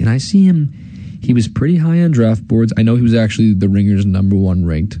see him. He was pretty high on draft boards. I know he was actually the Ringer's #1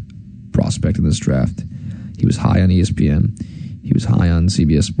 ranked prospect in this draft. He was high on ESPN. He was high on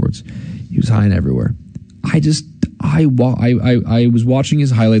CBS Sports. He was high on everywhere. I was watching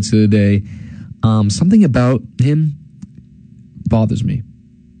his highlights the other day. Something about him bothers me.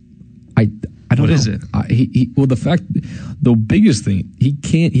 I don't know. What is it? The biggest thing,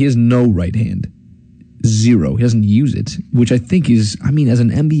 he has no right hand. Zero. He doesn't use it, which I think is, as an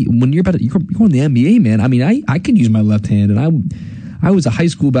NBA, when you're going to the NBA, man, I can use my left hand, and I was a high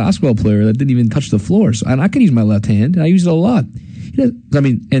school basketball player that didn't even touch the floor, and I can use my left hand, and I use it a lot.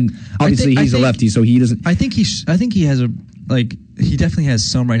 And obviously he's a lefty, so he doesn't. I think he has he definitely has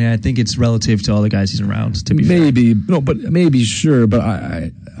some right hand. I think it's relative to all the guys he's around. To be fair. Maybe sure, but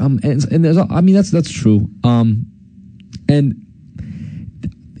that's true. And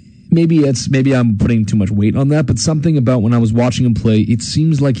maybe I'm putting too much weight on that, but something about when I was watching him play, it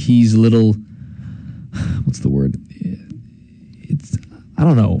seems like he's a little. What's the word? I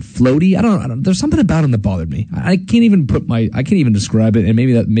don't know, floaty. I don't. There's something about him that bothered me. I can't even describe it, and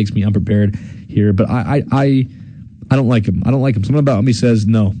maybe that makes me unprepared here. But I don't like him. Something about me says,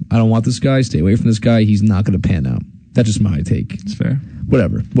 no, I don't want this guy. Stay away from this guy. He's not going to pan out. That's just my take. It's fair.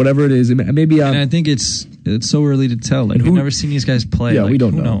 Whatever it is. Maybe. And I think it's so early to tell. We've never seen these guys play. Yeah, we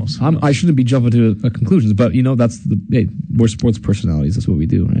don't who know. Knows? I shouldn't be jumping to conclusions, but we're sports personalities. That's what we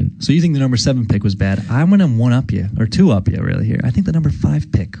do, right? So you think the number 7 pick was bad? I'm going to 1 up you, or 2 up you, really, here. I think the number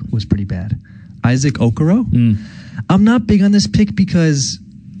 5 pick was pretty bad. Isaac Okoro. I'm not big on this pick because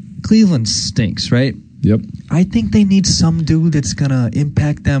Cleveland stinks, right? Yep. I think they need some dude that's going to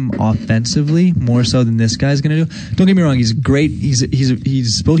impact them offensively more so than this guy's going to do. Don't get me wrong. He's great. He's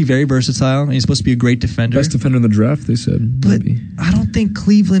supposed to be very versatile, and he's supposed to be a great defender. Best defender in the draft, they said. But maybe. I don't think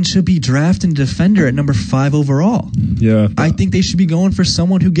Cleveland should be drafting a defender at number 5 overall. Yeah. I think they should be going for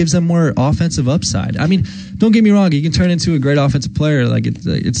someone who gives them more offensive upside. Don't get me wrong. He can turn into a great offensive player.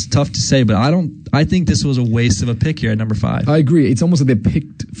 It's tough to say, but I think this was a waste of a pick here at number 5. I agree. It's almost like they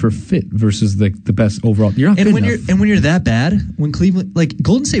picked for fit versus the best overall. You're not good enough. When you're that bad, when Cleveland,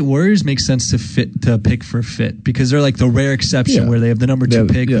 Golden State Warriors make sense to pick for fit because they're like the rare exception where they have the number 2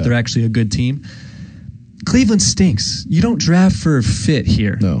 pick, but they're actually a good team. Cleveland stinks. You don't draft for fit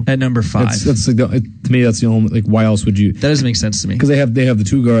here at number 5. To me, that's the only. Why else would you? That doesn't make sense to me. Because they have the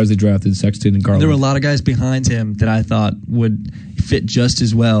 2 guards they drafted, Sexton and Garland. There were a lot of guys behind him that I thought would fit just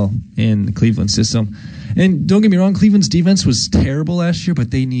as well in the Cleveland system. And don't get me wrong, Cleveland's defense was terrible last year,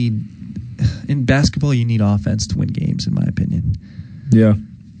 but they need. In basketball, you need offense to win games, in my opinion. Yeah,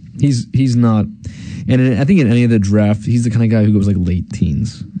 he's not, and I think in any of the draft, he's the kind of guy who goes late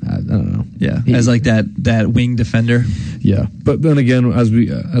teens. I don't know. Yeah, as that wing defender. Yeah, but then again, as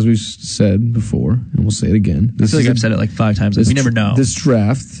we said before, and we'll say it again. I feel like I've said it 5 times. We never know. This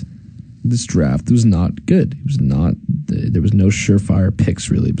draft was not good. It was not. There was no surefire picks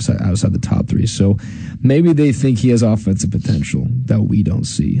really outside the top 3. So maybe they think he has offensive potential that we don't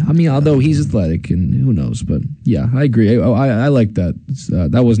see. Although he's athletic and who knows, but yeah, I agree. I like that.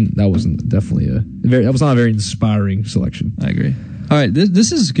 That wasn't definitely that was not a very inspiring selection. I agree. All right,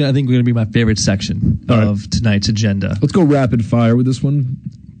 this is I think going to be my favorite section of tonight's agenda. Let's go rapid fire with this one.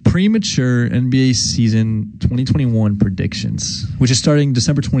 Premature NBA season 2021 predictions, which is starting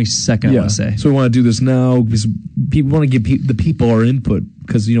December 22nd, I want to say. So we want to do this now because people want to give the people our input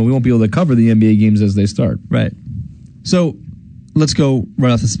because, we won't be able to cover the NBA games as they start. Right. So let's go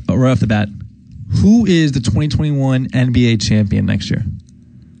right off the bat. Who is the 2021 NBA champion next year?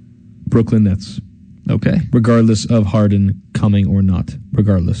 Brooklyn Nets. Okay. Regardless of Harden coming or not.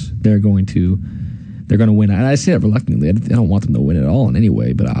 Regardless. They're going to win. And I say it reluctantly. I don't want them to win at all in any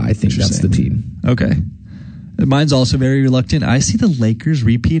way, but I think that's the team. Okay. Mine's also very reluctant. I see the Lakers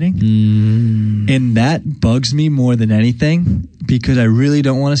repeating, and that bugs me more than anything because I really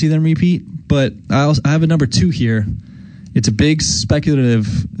don't want to see them repeat. But I have a number 2 here, It's a big speculative,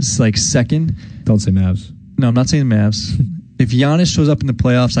 like, second. Don't say Mavs. No, I'm not saying the Mavs. If Giannis shows up in the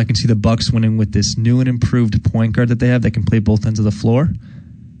playoffs, I can see the Bucks winning with this new and improved point guard that they have that can play both ends of the floor.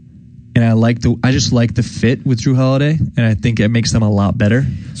 And I just like the fit with Drew Holiday, and I think it makes them a lot better.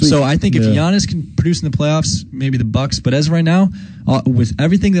 So I think if Giannis can produce in the playoffs, maybe the Bucks. But as of right now, with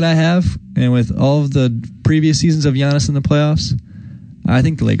everything that I have, and with all of the previous seasons of Giannis in the playoffs, I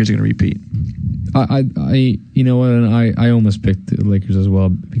think the Lakers are going to repeat. You know what? And I almost picked the Lakers as well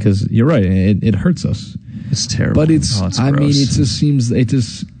because you're right. It hurts us. It's terrible. But it's I mean, it just seems it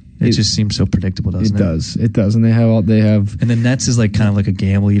just seems so predictable, doesn't it? It does, and they have. And the Nets is like kind of like a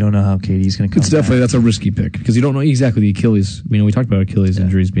gamble. You don't know how KD's going to come. It's definitely that's a risky pick because you don't know exactly the Achilles. You know, we talked about Achilles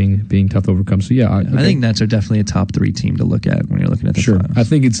injuries being tough to overcome. So yeah, I think Nets are definitely a top 3 team to look at when you're looking at the finals. I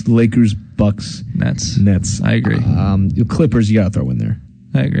think it's Lakers, Bucks, Nets. I agree. Clippers, you got to throw in there.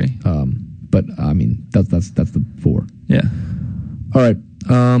 I agree. But I mean, that's the 4. Yeah. All right.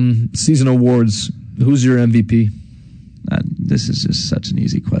 Season awards. Who's your MVP? This is just such an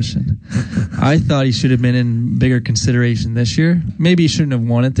easy question. I thought he should have been in bigger consideration this year. Maybe he shouldn't have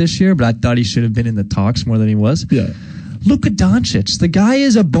won it this year, but I thought he should have been in the talks more than he was. Yeah. Luka Doncic. The guy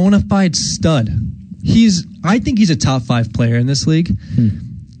is a bona fide stud. I think he's a top 5 player in this league.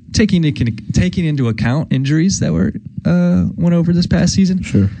 Taking into account injuries that went over this past season.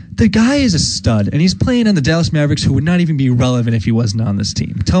 Sure. The guy is a stud, and he's playing on the Dallas Mavericks, who would not even be relevant if he wasn't on this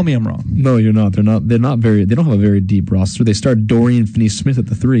team. Tell me I'm wrong. No, you're not. They're not. They don't have a very deep roster. They start Dorian Finney-Smith at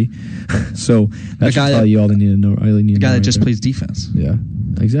the 3, so that should tell you all they need to know. The guy that just plays defense. Yeah,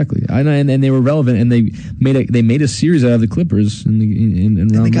 exactly. And they were relevant, and they made a series out of the Clippers in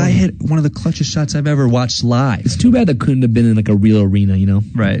round 1. The guy hit one of the clutchest shots I've ever watched live. It's too bad that couldn't have been in like a real arena, you know?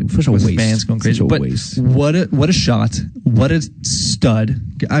 Right. Such a waste. Fans going crazy. Such a waste. What a shot. What a stud.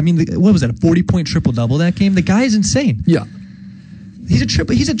 I mean, what was that? A 40-point triple-double that game? The guy is insane. Yeah. He's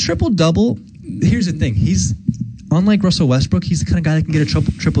a triple-double. Here's the thing. He's unlike Russell Westbrook. He's the kind of guy that can get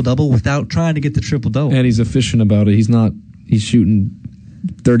a triple-double without trying to get the triple-double. And he's efficient about it. He's shooting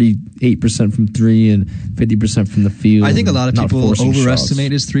 38% from 3 and 50% from the field. I think a lot of people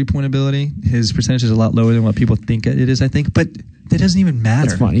overestimate his three-point ability. His percentage is a lot lower than what people think it is, I think. But that doesn't even matter.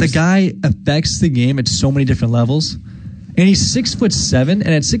 That's fine. The guy affects the game at so many different levels. And he's 6'7", and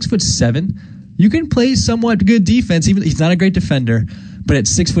at 6'7", you can play somewhat good defense. Even he's not a great defender, but at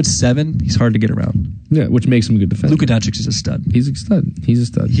 6'7", he's hard to get around. Yeah, which makes him a good defender. Luka Doncic is a stud. He's a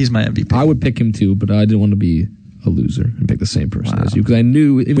stud. He's my MVP. I would pick him too, but I didn't want to be a loser and pick the same person as you because I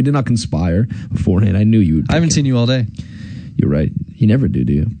knew if we did not conspire beforehand, I knew you would. I haven't seen you all day. You're right. You never do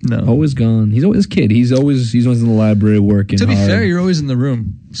you? No. Always gone. He's always a kid. He's always in the library working. To be hard. fair, you're always in the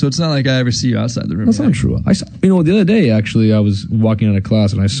room, so it's not like I ever see you outside the room. That's not true. The other day actually, I was walking out of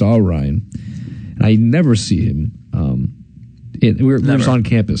class and I saw Ryan, and I never see him. We were just on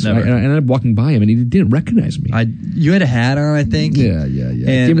campus, and I ended up walking by him, and he didn't recognize me. You had a hat on, I think. Yeah.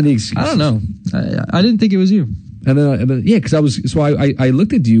 And give me the excuse. I don't know. I didn't think it was you. And then because I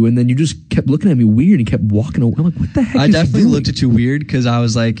looked at you, and then you just kept looking at me weird and kept walking away. I'm like, what the heck? I definitely looked at you weird because I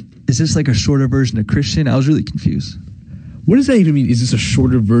was like, is this like a shorter version of Christian? I was really confused. What does that even mean? Is this a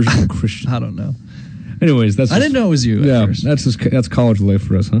shorter version of Christian? I don't know. Anyways, I didn't know it was you. Yeah, that's college life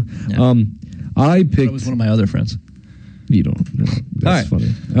for us, huh? Yeah. I picked. It was one of my other friends. You don't. No, that's all right.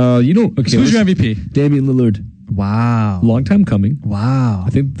 Funny. You don't. Okay. So who's your MVP? Damian Lillard. Wow. Long time coming. Wow. I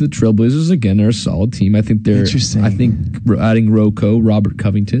think the Trailblazers again are a solid team. I think they're interesting. I think adding Robert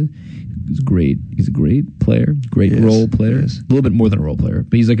Covington is great. He's a great player, role player. A little bit more than a role player,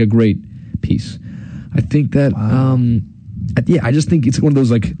 but he's like a great piece. I think that I just think it's one of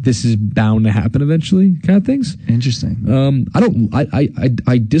those like this is bound to happen eventually kind of things. Interesting.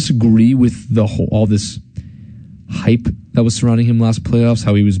 I disagree with all this hype that was surrounding him last playoffs,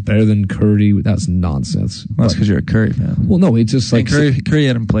 how he was better than Curry. That's nonsense. Well, that's because you're a Curry fan. Well, no, it's just like Curry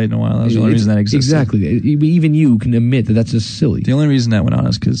hadn't played in a while. That was the only reason that existed. Exactly. Even you can admit that that's just silly. The only reason that went on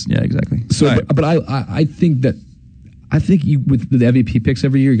is because, yeah, exactly. So, right. but I think you with the MVP picks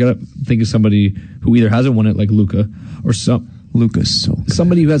every year, you got to think of somebody who either hasn't won it like Luka or Luka's so good.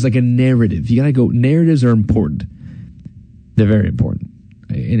 Somebody who has like a narrative. You got to go. Narratives are important. They're very important.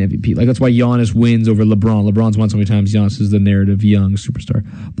 In MVP. Like, that's why Giannis wins over LeBron. LeBron's won so many times. Giannis is the narrative, young, superstar,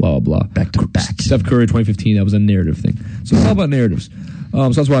 blah, blah, blah. Back to back. Steph Curry, 2015, that was a narrative thing. So it's all about narratives. So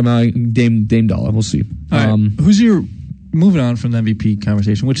that's why I'm Dame Dollar. We'll see. All right. Who's your, moving on from the MVP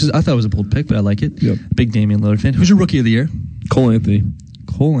conversation, which I thought was a bold pick, but I like it. Yep. Big Damian Lillard fan. Who's your rookie of the year? Cole Anthony.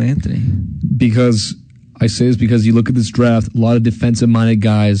 Because I say this because you look at this draft, a lot of defensive-minded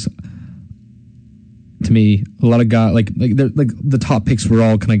guys to me, a lot of guys like the top picks were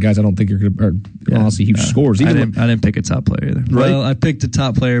all kind of guys I don't think are honestly huge scores. I didn't pick a top player either. Right? Well, I picked a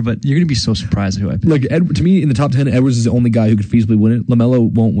top player, but you're gonna be so surprised at who I picked. Like to me, in the top 10, Edwards is the only guy who could feasibly win it.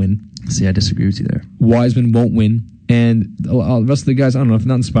 LaMelo won't win. See, I disagree with you there. Wiseman won't win. And the rest of the guys, I don't know, if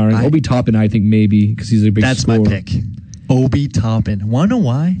not inspiring. Obi Toppin, I think maybe, because he's a big scorer. That's my pick. Obi Toppin. Want to know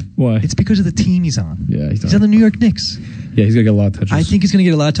why? Why? It's because of the team he's on. Yeah, he's on the New York Knicks. Yeah, he's going to get a lot of touches. I think he's going to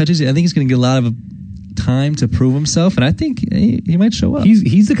get a lot of touches. I think he's going to get a lot of time to prove himself, and I think he might show up.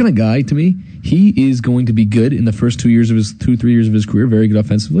 He's the kind of guy, to me, he is going to be good in the first 3 years of his career, very good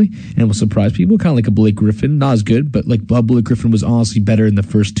offensively, and will surprise people, kind of like a Blake Griffin. Not as good, but like Blake Griffin was honestly better in the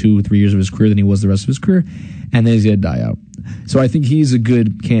first 2-3 years of his career than he was the rest of his career, and then he's going to die out. So I think he's a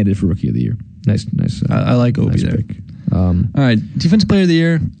good candidate for Rookie of the Year. Nice. I like Obi nice there. Pick. All right, Defensive Player of the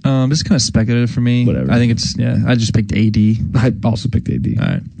Year. This is kind of speculative for me. Whatever. I think I just picked AD. I also picked AD. All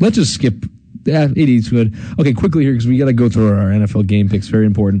right. Let's just skip. Yeah, AD is good. Okay, quickly here because we got to go through our NFL game picks. Very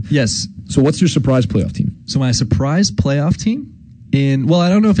important. Yes. So what's your surprise playoff team? So my surprise playoff team I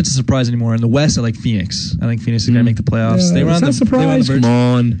don't know if it's a surprise anymore. In the West, I like Phoenix. I think Phoenix is going to make the playoffs. Yeah, They were on the surprise. verge. Come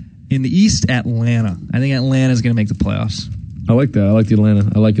on. In the East, Atlanta. I think Atlanta is going to make the playoffs. I like that. I like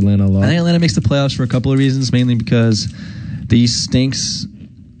Atlanta. I like Atlanta a lot. I think Atlanta makes the playoffs for a couple of reasons, mainly because the East stinks,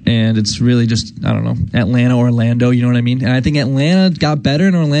 and it's really just, I don't know, Atlanta, Orlando, you know what I mean? And I think Atlanta got better,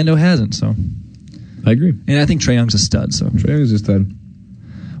 and Orlando hasn't, so. I agree. And I think Trae Young's a stud, so. Trae Young's a stud.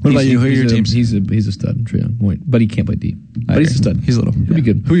 What about you? Who are your teams? He's a stud, Trae Young. Wait, but he can't play D. But he's a stud. He's a little. He'll be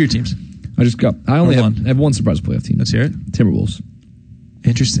good. Who are your teams? I only have one surprise playoff team. Let's hear it. Timberwolves.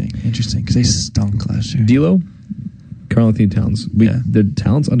 Interesting, because they stunk last year. D'Lo, Karl Anthony Towns. Their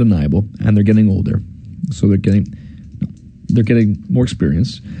talent's undeniable, and they're getting older, so they're getting more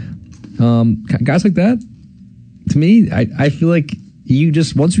experience. Guys like that, to me, I feel like you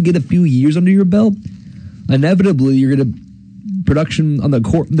just once you get a few years under your belt, inevitably you're gonna production on the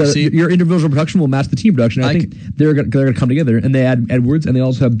court. Your individual production will match the team production. I think they're gonna come together, and they add Edwards, and they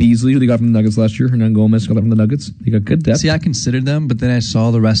also have Beasley, who they got from the Nuggets last year. Hernan Gomez got that from the Nuggets. They got good depth. See, I considered them, but then I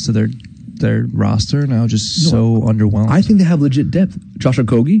saw the rest of their roster, and I was just so underwhelmed. I think they have legit depth. Josh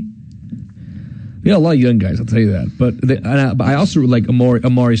Okogie. Yeah, a lot of young guys, I'll tell you that. But I also like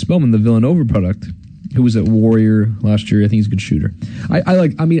Amari Spellman, the Villanova product, who was at Warrior last year. I think he's a good shooter. I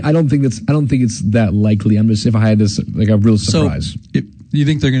don't think it's that likely. I'm just if I had this like a real surprise. So, you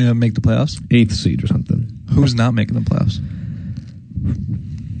think they're going to make the playoffs? 8th seed or something. Who's not making the playoffs?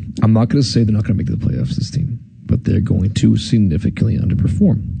 I'm not going to say they're not going to make the playoffs. This team, but they're going to significantly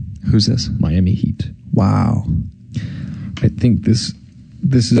underperform. Who's this? Miami Heat. Wow. I think this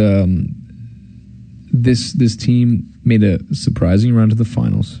team made a surprising run to the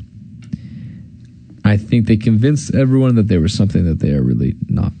finals. I think they convinced everyone that there was something that they are really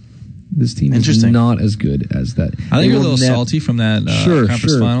not. This team is not as good as that. I think you're a little salty from that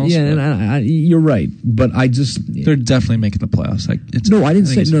conference finals. Yeah, and you're right. But they're definitely making the playoffs. I didn't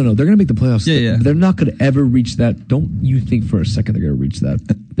say no. They're going to make the playoffs. Yeah. They're not going to ever reach that. Don't you think for a second they're going to reach that?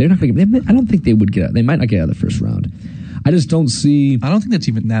 They're not going to. I don't think they would get out. They might not get out of the first round. I just don't see. I don't think that's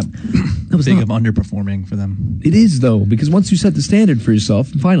even that big of underperforming for them. It is though, because once you set the standard for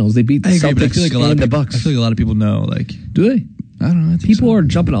yourself in finals, they beat the Celtics and the Bucks. I feel like a lot of people know. Do they? I don't know. People are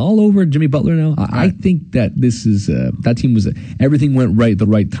jumping all over Jimmy Butler now. I think that this is that team was everything went right at the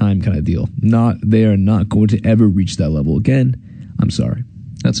right time kind of deal. They are not going to ever reach that level again. I'm sorry.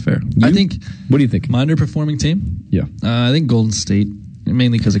 That's fair. I think. What do you think? My underperforming team? Yeah. I think Golden State.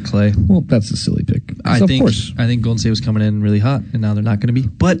 Mainly because of Clay. Well, that's a silly pick. I think Golden State was coming in really hot, and now they're not going to be.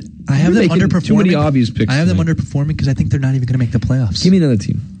 But I have them underperforming. Too many obvious picks. I have them underperforming because I think they're not even going to make the playoffs. Give me another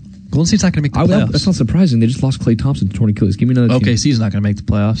team. Golden State's not going to make the playoffs. That's not surprising. They just lost Klay Thompson to torn Achilles. Give me another team. OKC's not going to make the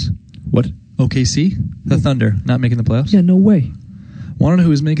playoffs. What? OKC? The Thunder not making the playoffs? Yeah, no way. Want to know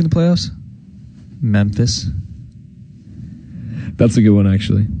who is making the playoffs? Memphis. That's a good one,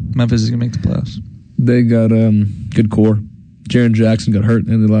 actually. Memphis is going to make the playoffs. They got good core. Jaren Jackson got hurt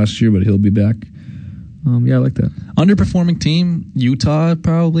in the last year, but he'll be back. Yeah, I like that. Underperforming team, Utah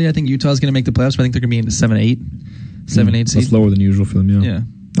probably. I think Utah's going to make the playoffs, but I think they're going to be in the 7-8 seed. That's lower than usual for them, yeah.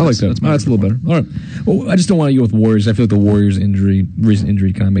 I like that. That's a little better. All right. Well, I just don't want to go with Warriors. I feel like the Warriors' recent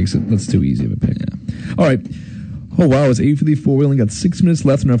injury kind of makes it, that's too easy of a pick. Yeah. All right. Oh, wow. It's 8:54. We only got 6 minutes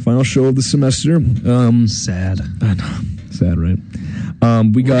left in our final show of the semester. Sad. I know. Sad, right?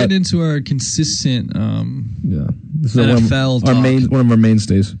 We're getting into our consistent this is NFL one of our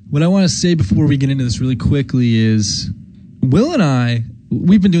mainstays. What I want to say before we get into this really quickly is Will and I,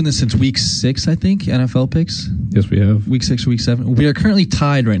 we've been doing this since week 6, I think, NFL picks. Yes, we have. Week 6 or week 7. We are currently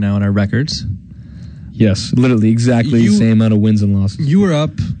tied right now in our records. Yes, literally exactly the same amount of wins and losses. You were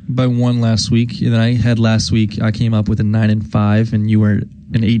up by 1 last week, and I had last week. I came up with a 9-5, and you were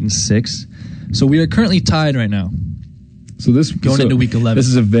an 8-6. So we are currently tied right now. So into week 11. This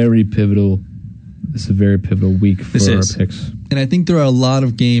is a very pivotal. This is a very pivotal week for our picks. And I think there are a lot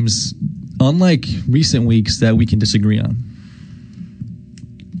of games, unlike recent weeks, that we can disagree on.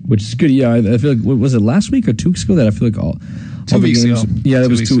 Which is good. Yeah, I feel like, was it last week or 2 weeks ago that I feel like all 2 weeks games, ago. Yeah, that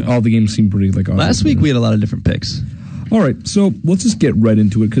was 2. All the games seemed pretty like last week we had a lot of different picks. All right, so let's just get right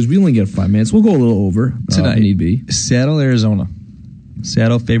into it because we only get 5 minutes. We'll go a little over tonight. If need be. Seattle, Arizona.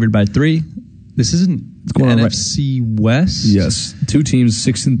 Seattle favored by 3. This isn't NFC West. Yes, 2 teams,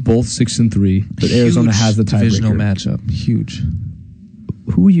 both 6-3, but huge Arizona has the tiebreaker. Divisional matchup, huge.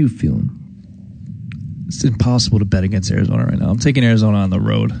 Who are you feeling? It's impossible to bet against Arizona right now. I'm taking Arizona on the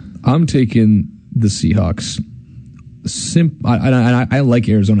road. I'm taking the Seahawks. I like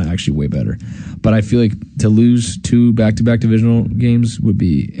Arizona actually way better, but I feel like to lose 2 back-to-back divisional games would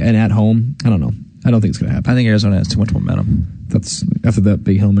be, and at home, I don't know. I don't think it's going to happen. I think Arizona has too much momentum. That's after that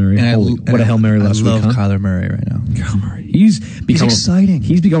big Hail Mary. What a Hail Mary last week. I love Kyler Murray right now. Kyler Murray. He's exciting.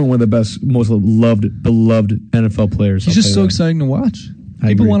 He's becoming one of the best, most beloved NFL players. He's just so exciting to watch.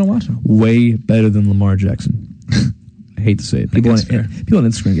 People want to watch him. Way better than Lamar Jackson. I hate to say it. People on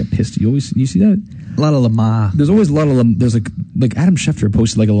Instagram get pissed. You see that? A lot of Lamar. There's always a lot of there's like Adam Schefter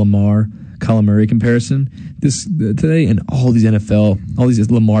posted like a Lamar Kyler Murray comparison today, and all these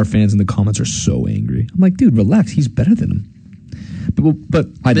Lamar fans in the comments are so angry. I'm like, dude, relax. He's better than him. But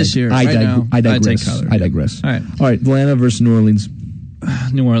I digress. I take Kyler. I digress. All right, Atlanta versus New Orleans.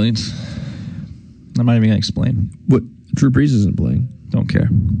 New Orleans. I'm not even gonna explain. What? Drew Brees isn't playing. Don't care.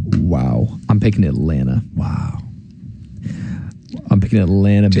 Wow. I'm picking Atlanta. Wow. I'm picking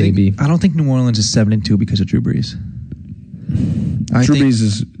Atlanta, baby. I don't think New Orleans is 7-2 because of Drew Brees. I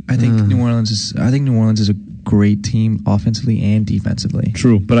think New Orleans is a great team offensively and defensively.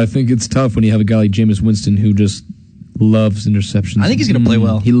 True, but I think it's tough when you have a guy like Jameis Winston who just loves interceptions. I think he's going to play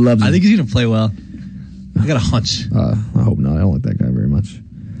well. He loves it. I think he's going to play well. I got a hunch. I hope not. I don't like that guy very much.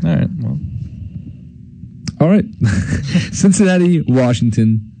 All right, well. All right. Cincinnati,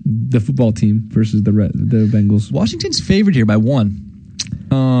 Washington, the football team versus the Bengals. Washington's favored here by 1.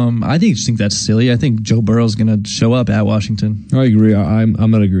 I think that's silly. I think Joe Burrow's going to show up at Washington. I agree. I'm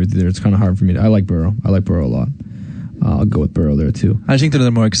going to agree with you there. It's kind of hard for me. I like Burrow. I like Burrow a lot. I'll go with Burrow there, too. I think they're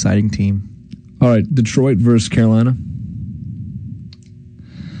the more exciting team. All right. Detroit versus Carolina.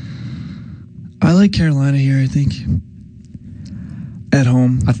 I like Carolina here, I think. At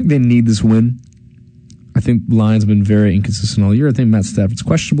home. I think they need this win. I think Lions have been very inconsistent all year. I think Matt Stafford's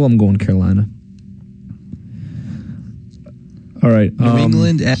questionable. I'm going Carolina. All right. New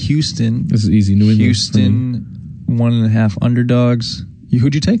England at Houston. This is easy. New England. Houston, 1.5 underdogs.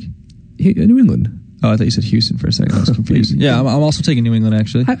 Who'd you take? New England. Oh, I thought you said Houston for a second. I was confused. Yeah, I'm also taking New England,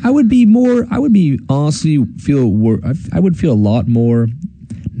 actually. I would feel a lot more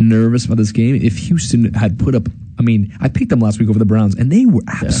nervous about this game if Houston had put up. I mean, I picked them last week over the Browns, and they were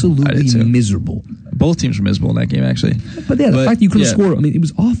absolutely miserable. Both teams were miserable in that game, actually. But the fact that you couldn't score, I mean, it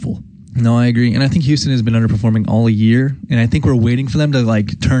was awful. No, I agree. And I think Houston has been underperforming all year. And I think we're waiting for them to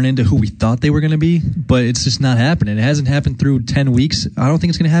turn into who we thought they were going to be. But it's just not happening. It hasn't happened through 10 weeks. I don't think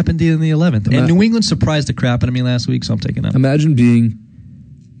it's going to happen in the 11th. And New England surprised the crap out of me last week, so I'm taking them. Imagine being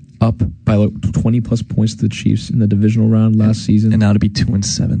up by 20-plus points to the Chiefs in the divisional round last season. And now to be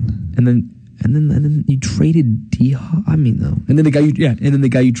 2-7. And then you traded D-Hop. I mean, no. And then the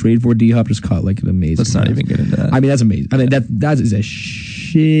guy you traded for D-Hop just caught an amazing. Let's not even get into that. I mean, that's amazing. I mean, that is a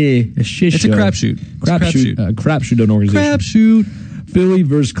shit. It's a crapshoot. Crapshoot an organization. Crapshoot. Philly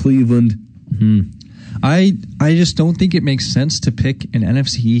versus Cleveland. I just don't think it makes sense to pick an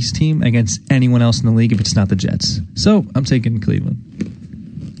NFC East team against anyone else in the league if it's not the Jets. So I'm taking Cleveland.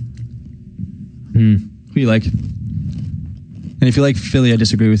 Who do you like? And if you like Philly, I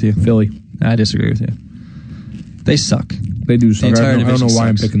disagree with you. Philly. I disagree with you. They suck. They do suck. I don't know why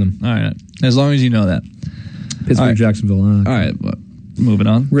I'm picking them. All right. As long as you know that. Pittsburgh, Jacksonville. All right. Well, moving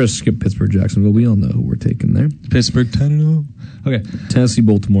on. We're going to skip Pittsburgh, Jacksonville. We all know who we're taking there. Pittsburgh, 10-0. Okay. Tennessee,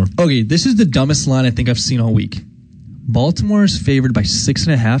 Baltimore. Okay. This is the dumbest line I think I've seen all week. Baltimore is favored by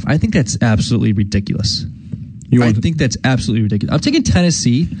 6.5. I think that's absolutely ridiculous. That's absolutely ridiculous. I'm taking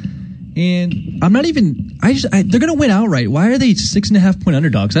Tennessee. And I'm not even. They're going to win outright. Why are they 6.5 point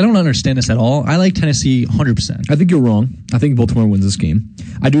underdogs? I don't understand this at all. I like Tennessee 100%. I think you're wrong. I think Baltimore wins this game.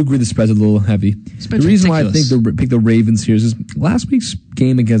 I do agree the spread's a little heavy. The reason why I think they pick the Ravens here is last week's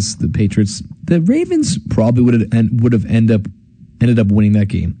game against the Patriots. The Ravens probably would have ended up winning that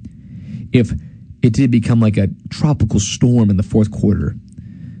game if it did become like a tropical storm in the fourth quarter.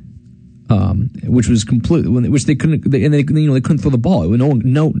 which was completely, which they couldn't, they couldn't throw the ball.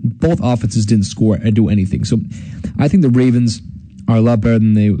 Both offenses didn't score and do anything. So I think the Ravens are a lot better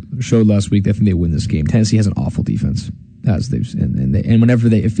than they showed last week. I think they win this game. Tennessee has an awful defense, as and whenever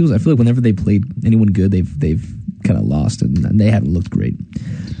I feel like whenever they played anyone good, they've kind of lost, and they haven't looked great.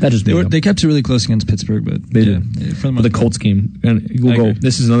 That just they kept it really close against Pittsburgh, but they did. For the Colts game, and we'll go.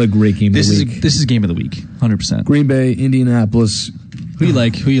 This is another great game. This is game of the week, 100%. Green Bay, Indianapolis. Who you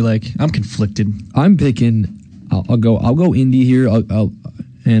like? I'm conflicted. I'm picking. I'll go Indy here.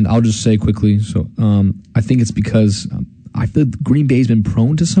 I'll just say quickly. So I think it's because I feel Green Bay's been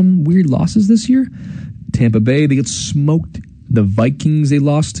prone to some weird losses this year. Tampa Bay, they get smoked. The Vikings they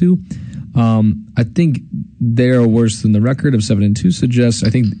lost to. I think they're worse than the record of 7-2 suggests. I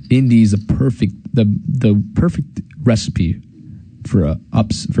think Indy's the perfect recipe for a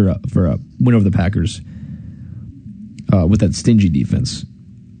win over the Packers with that stingy defense.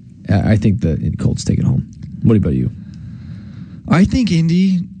 I think the Colts take it home. What about you? I think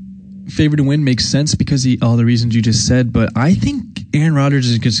Indy favored to win makes sense because all the reasons you just said, but I think Aaron Rodgers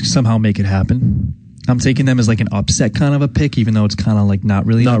is going to somehow make it happen. I'm taking them as like an upset kind of a pick, even though it's kind of like not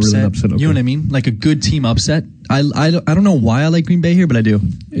really an upset. Okay. You know what I mean? Like a good team upset. I don't know why I like Green Bay here, but I do.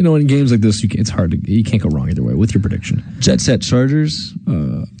 You know, in games like this, it's hard you can't go wrong either way with your prediction. Jet Set Chargers.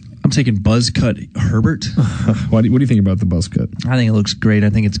 I'm taking buzz cut Herbert. What do you think about the buzz cut? I think it looks great. I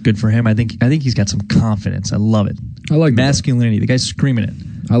think it's good for him. I think he's got some confidence. I love it. I like masculinity. The guy's screaming it.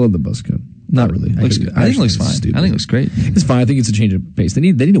 I love the buzz cut. Not really. I think it looks fine. Stupid. I think it looks great. It's fine. I think it's a change of pace. They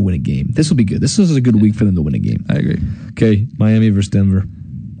need to win a game. This will be good. This is a good week for them to win a game. I agree. Okay, Miami versus Denver.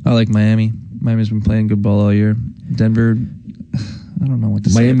 I like Miami. Miami's been playing good ball all year. Denver, I don't know what to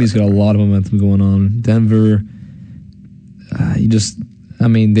say. Miami's got a lot of momentum going on. Denver,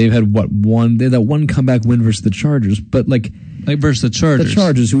 they've had that one comeback win versus the Chargers, but like versus the Chargers. The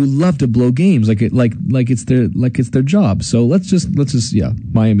Chargers, who love to blow games, like it's their job. So let's just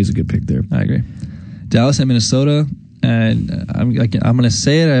Miami's a good pick there. I agree. Dallas and Minnesota, and I'm going to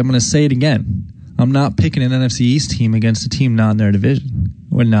say it. I'm going to say it again. I'm not picking an NFC East team against a team not in their division,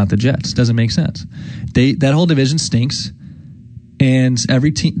 or not the Jets. Doesn't make sense. That whole division stinks, and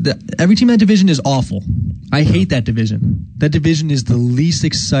every team in that division is awful. I hate that division. That division is the least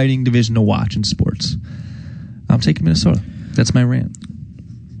exciting division to watch in sports. I'm taking Minnesota. That's my rant.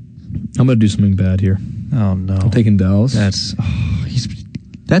 I'm going to do something bad here. Oh, no. I'm taking Dallas.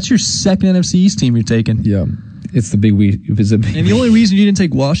 That's your second NFC East team you're taking. Yeah. It's the big week. And the only reason you didn't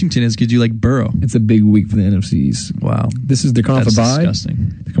take Washington is because you like Burrow. It's a big week for the NFC East. Wow. They're coming off a bye. Disgusting.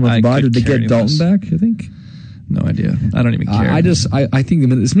 They're coming off a bye. Did they get Dalton back, I think? No idea. I don't even care. I think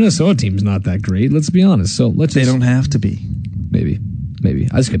this Minnesota team's not that great. Let's be honest. So they don't have to be. Maybe.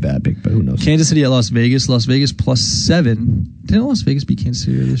 I just get a bad pick, but who knows? Kansas City at Las Vegas. Las Vegas +7. Didn't Las Vegas beat Kansas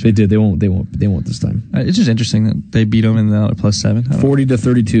City this year? They did. They won't this time. It's just interesting that they beat them and now at +7.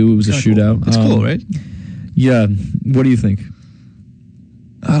 40-32. It was a shootout. Cool. It's cool, right? Yeah. What do you think?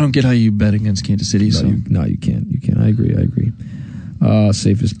 I don't get how you bet against Kansas City. No, you can't. You can't. I agree.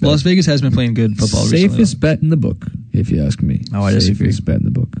 Safest bet. Las Vegas has been playing good football recently. Safest bet in the book, if you ask me. Oh, I disagree. Safest bet in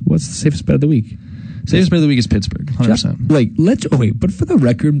the book. What's the safest bet of the week? Safest bet of the week is Pittsburgh, 100%. But for the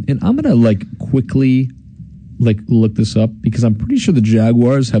record, and I'm gonna quickly look this up because I'm pretty sure the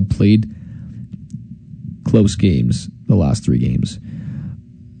Jaguars have played close games the last 3 games.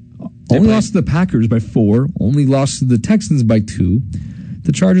 Only lost to the Packers by 4. Only lost to the Texans by 2.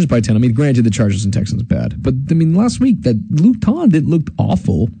 The Chargers by 10. I mean, granted, the Chargers and Texans bad, but I mean, last week that Luke Ton didn't look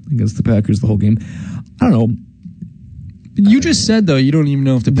awful against the Packers the whole game. I don't know. You just said, though, you don't even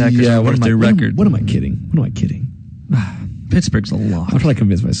know if the Packers are worth their record. What am I kidding? Pittsburgh's a lock. I'm trying to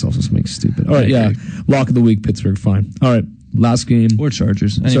convince myself of something stupid. All right, yeah. Lock of the week, Pittsburgh, fine. All right, last game. Or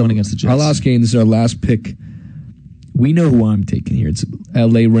Chargers. Anyone against the Jets. Our last game, this is our last pick. We know who I'm taking here. It's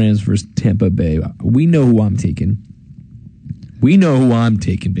L.A. Rams versus Tampa Bay. We know who I'm taking.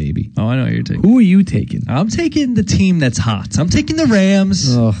 Baby. Oh, I know who you're taking. Who are you taking? I'm taking the team that's hot. I'm taking the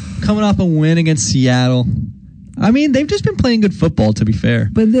Rams, coming off a win against Seattle. I mean, they've just been playing good football, to be fair.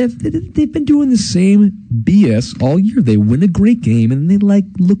 But they've been doing the same BS all year. They win a great game, and they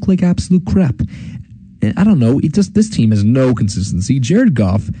look like absolute crap. And I don't know. This team has no consistency. Jared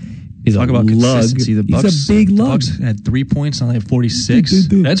Goff is Talk a about lug. Consistency. He's a big lug. The Bucs had 3 points, and they have 46.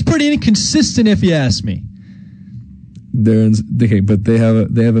 That's pretty inconsistent, if you ask me. But they have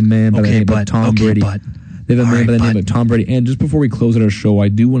a man by the name of Tom Brady. They have a man by the name of Tom Brady. And just before we close out our show, I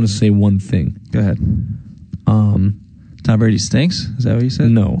do want to say one thing. Go ahead. Tom Brady stinks? Is that what you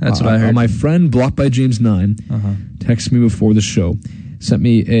said? No. That's what I heard. My friend, Blocked by James 9, texted me before the show, sent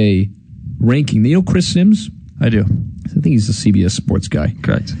me a ranking. You know Chris Sims? I do. I think he's a CBS sports guy.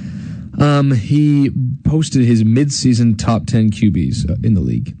 Correct. He posted his mid-season top 10 QBs in the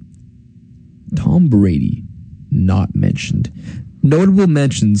league. Tom Brady, not mentioned. Notable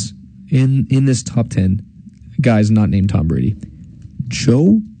mentions in this top 10, guys not named Tom Brady.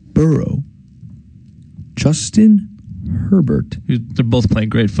 Joe Burrow, Justin Herbert. They're both playing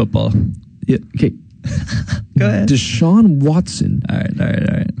great football. Yeah, okay. Go ahead. Deshaun Watson. All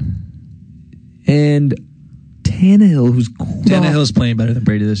right. And Tannehill, who's Tannehill's playing better than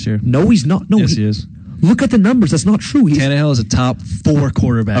Brady this year. No, he's not. No, Yes, he is. Look at the numbers. That's not true. Tannehill is a top 4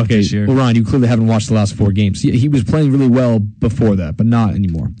 quarterback this year. Well, Ryan, you clearly haven't watched the last 4 games. He was playing really well before that, but not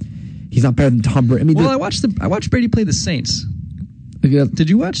anymore. He's not better than Tom Brady. I mean, I watched Brady play the Saints. Did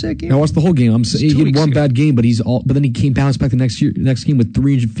you watch that game? I watched the whole game. He had one bad game, but then he came bounced back the next game with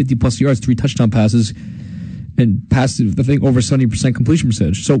 350 plus yards, 3 touchdown passes, and passed the thing over 70% completion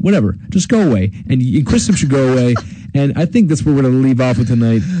percentage. So whatever, just go away. And Christopher should go away. And I think that's what we're going to leave off with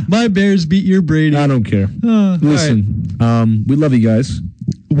tonight. My Bears beat your Brady. I don't care. Listen, we love you guys.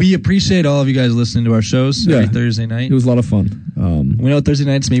 We appreciate all of you guys listening to our shows every Thursday night. It was a lot of fun. We know Thursday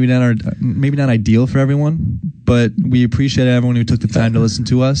nights maybe not ideal for everyone, but we appreciate everyone who took the time to listen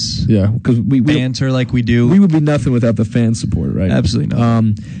to us. Yeah, because we banter like we do. We would be nothing without the fan support, right? Absolutely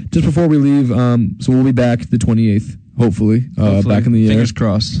not. Just before we leave, so we'll be back the 28th. Hopefully, back in the air. Fingers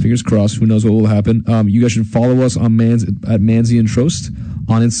crossed. Fingers crossed. Who knows what will happen? You guys should follow us on at Manzi and Trost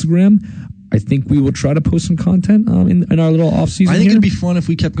on Instagram. I think we will try to post some content in our little off season. I think it'd be fun if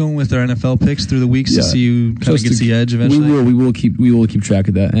we kept going with our NFL picks through the weeks to see who kind of gets the edge eventually. We will keep track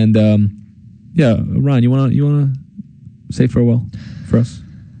of that. And Ryan, you wanna say farewell for us?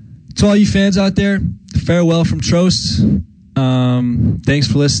 To all you fans out there, farewell from Trost. Thanks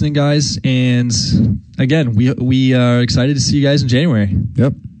for listening, guys. And again, we are excited to see you guys in January.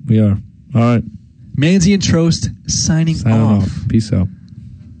 Yep, we are. All right. Manzi and Trost signing off. Peace out.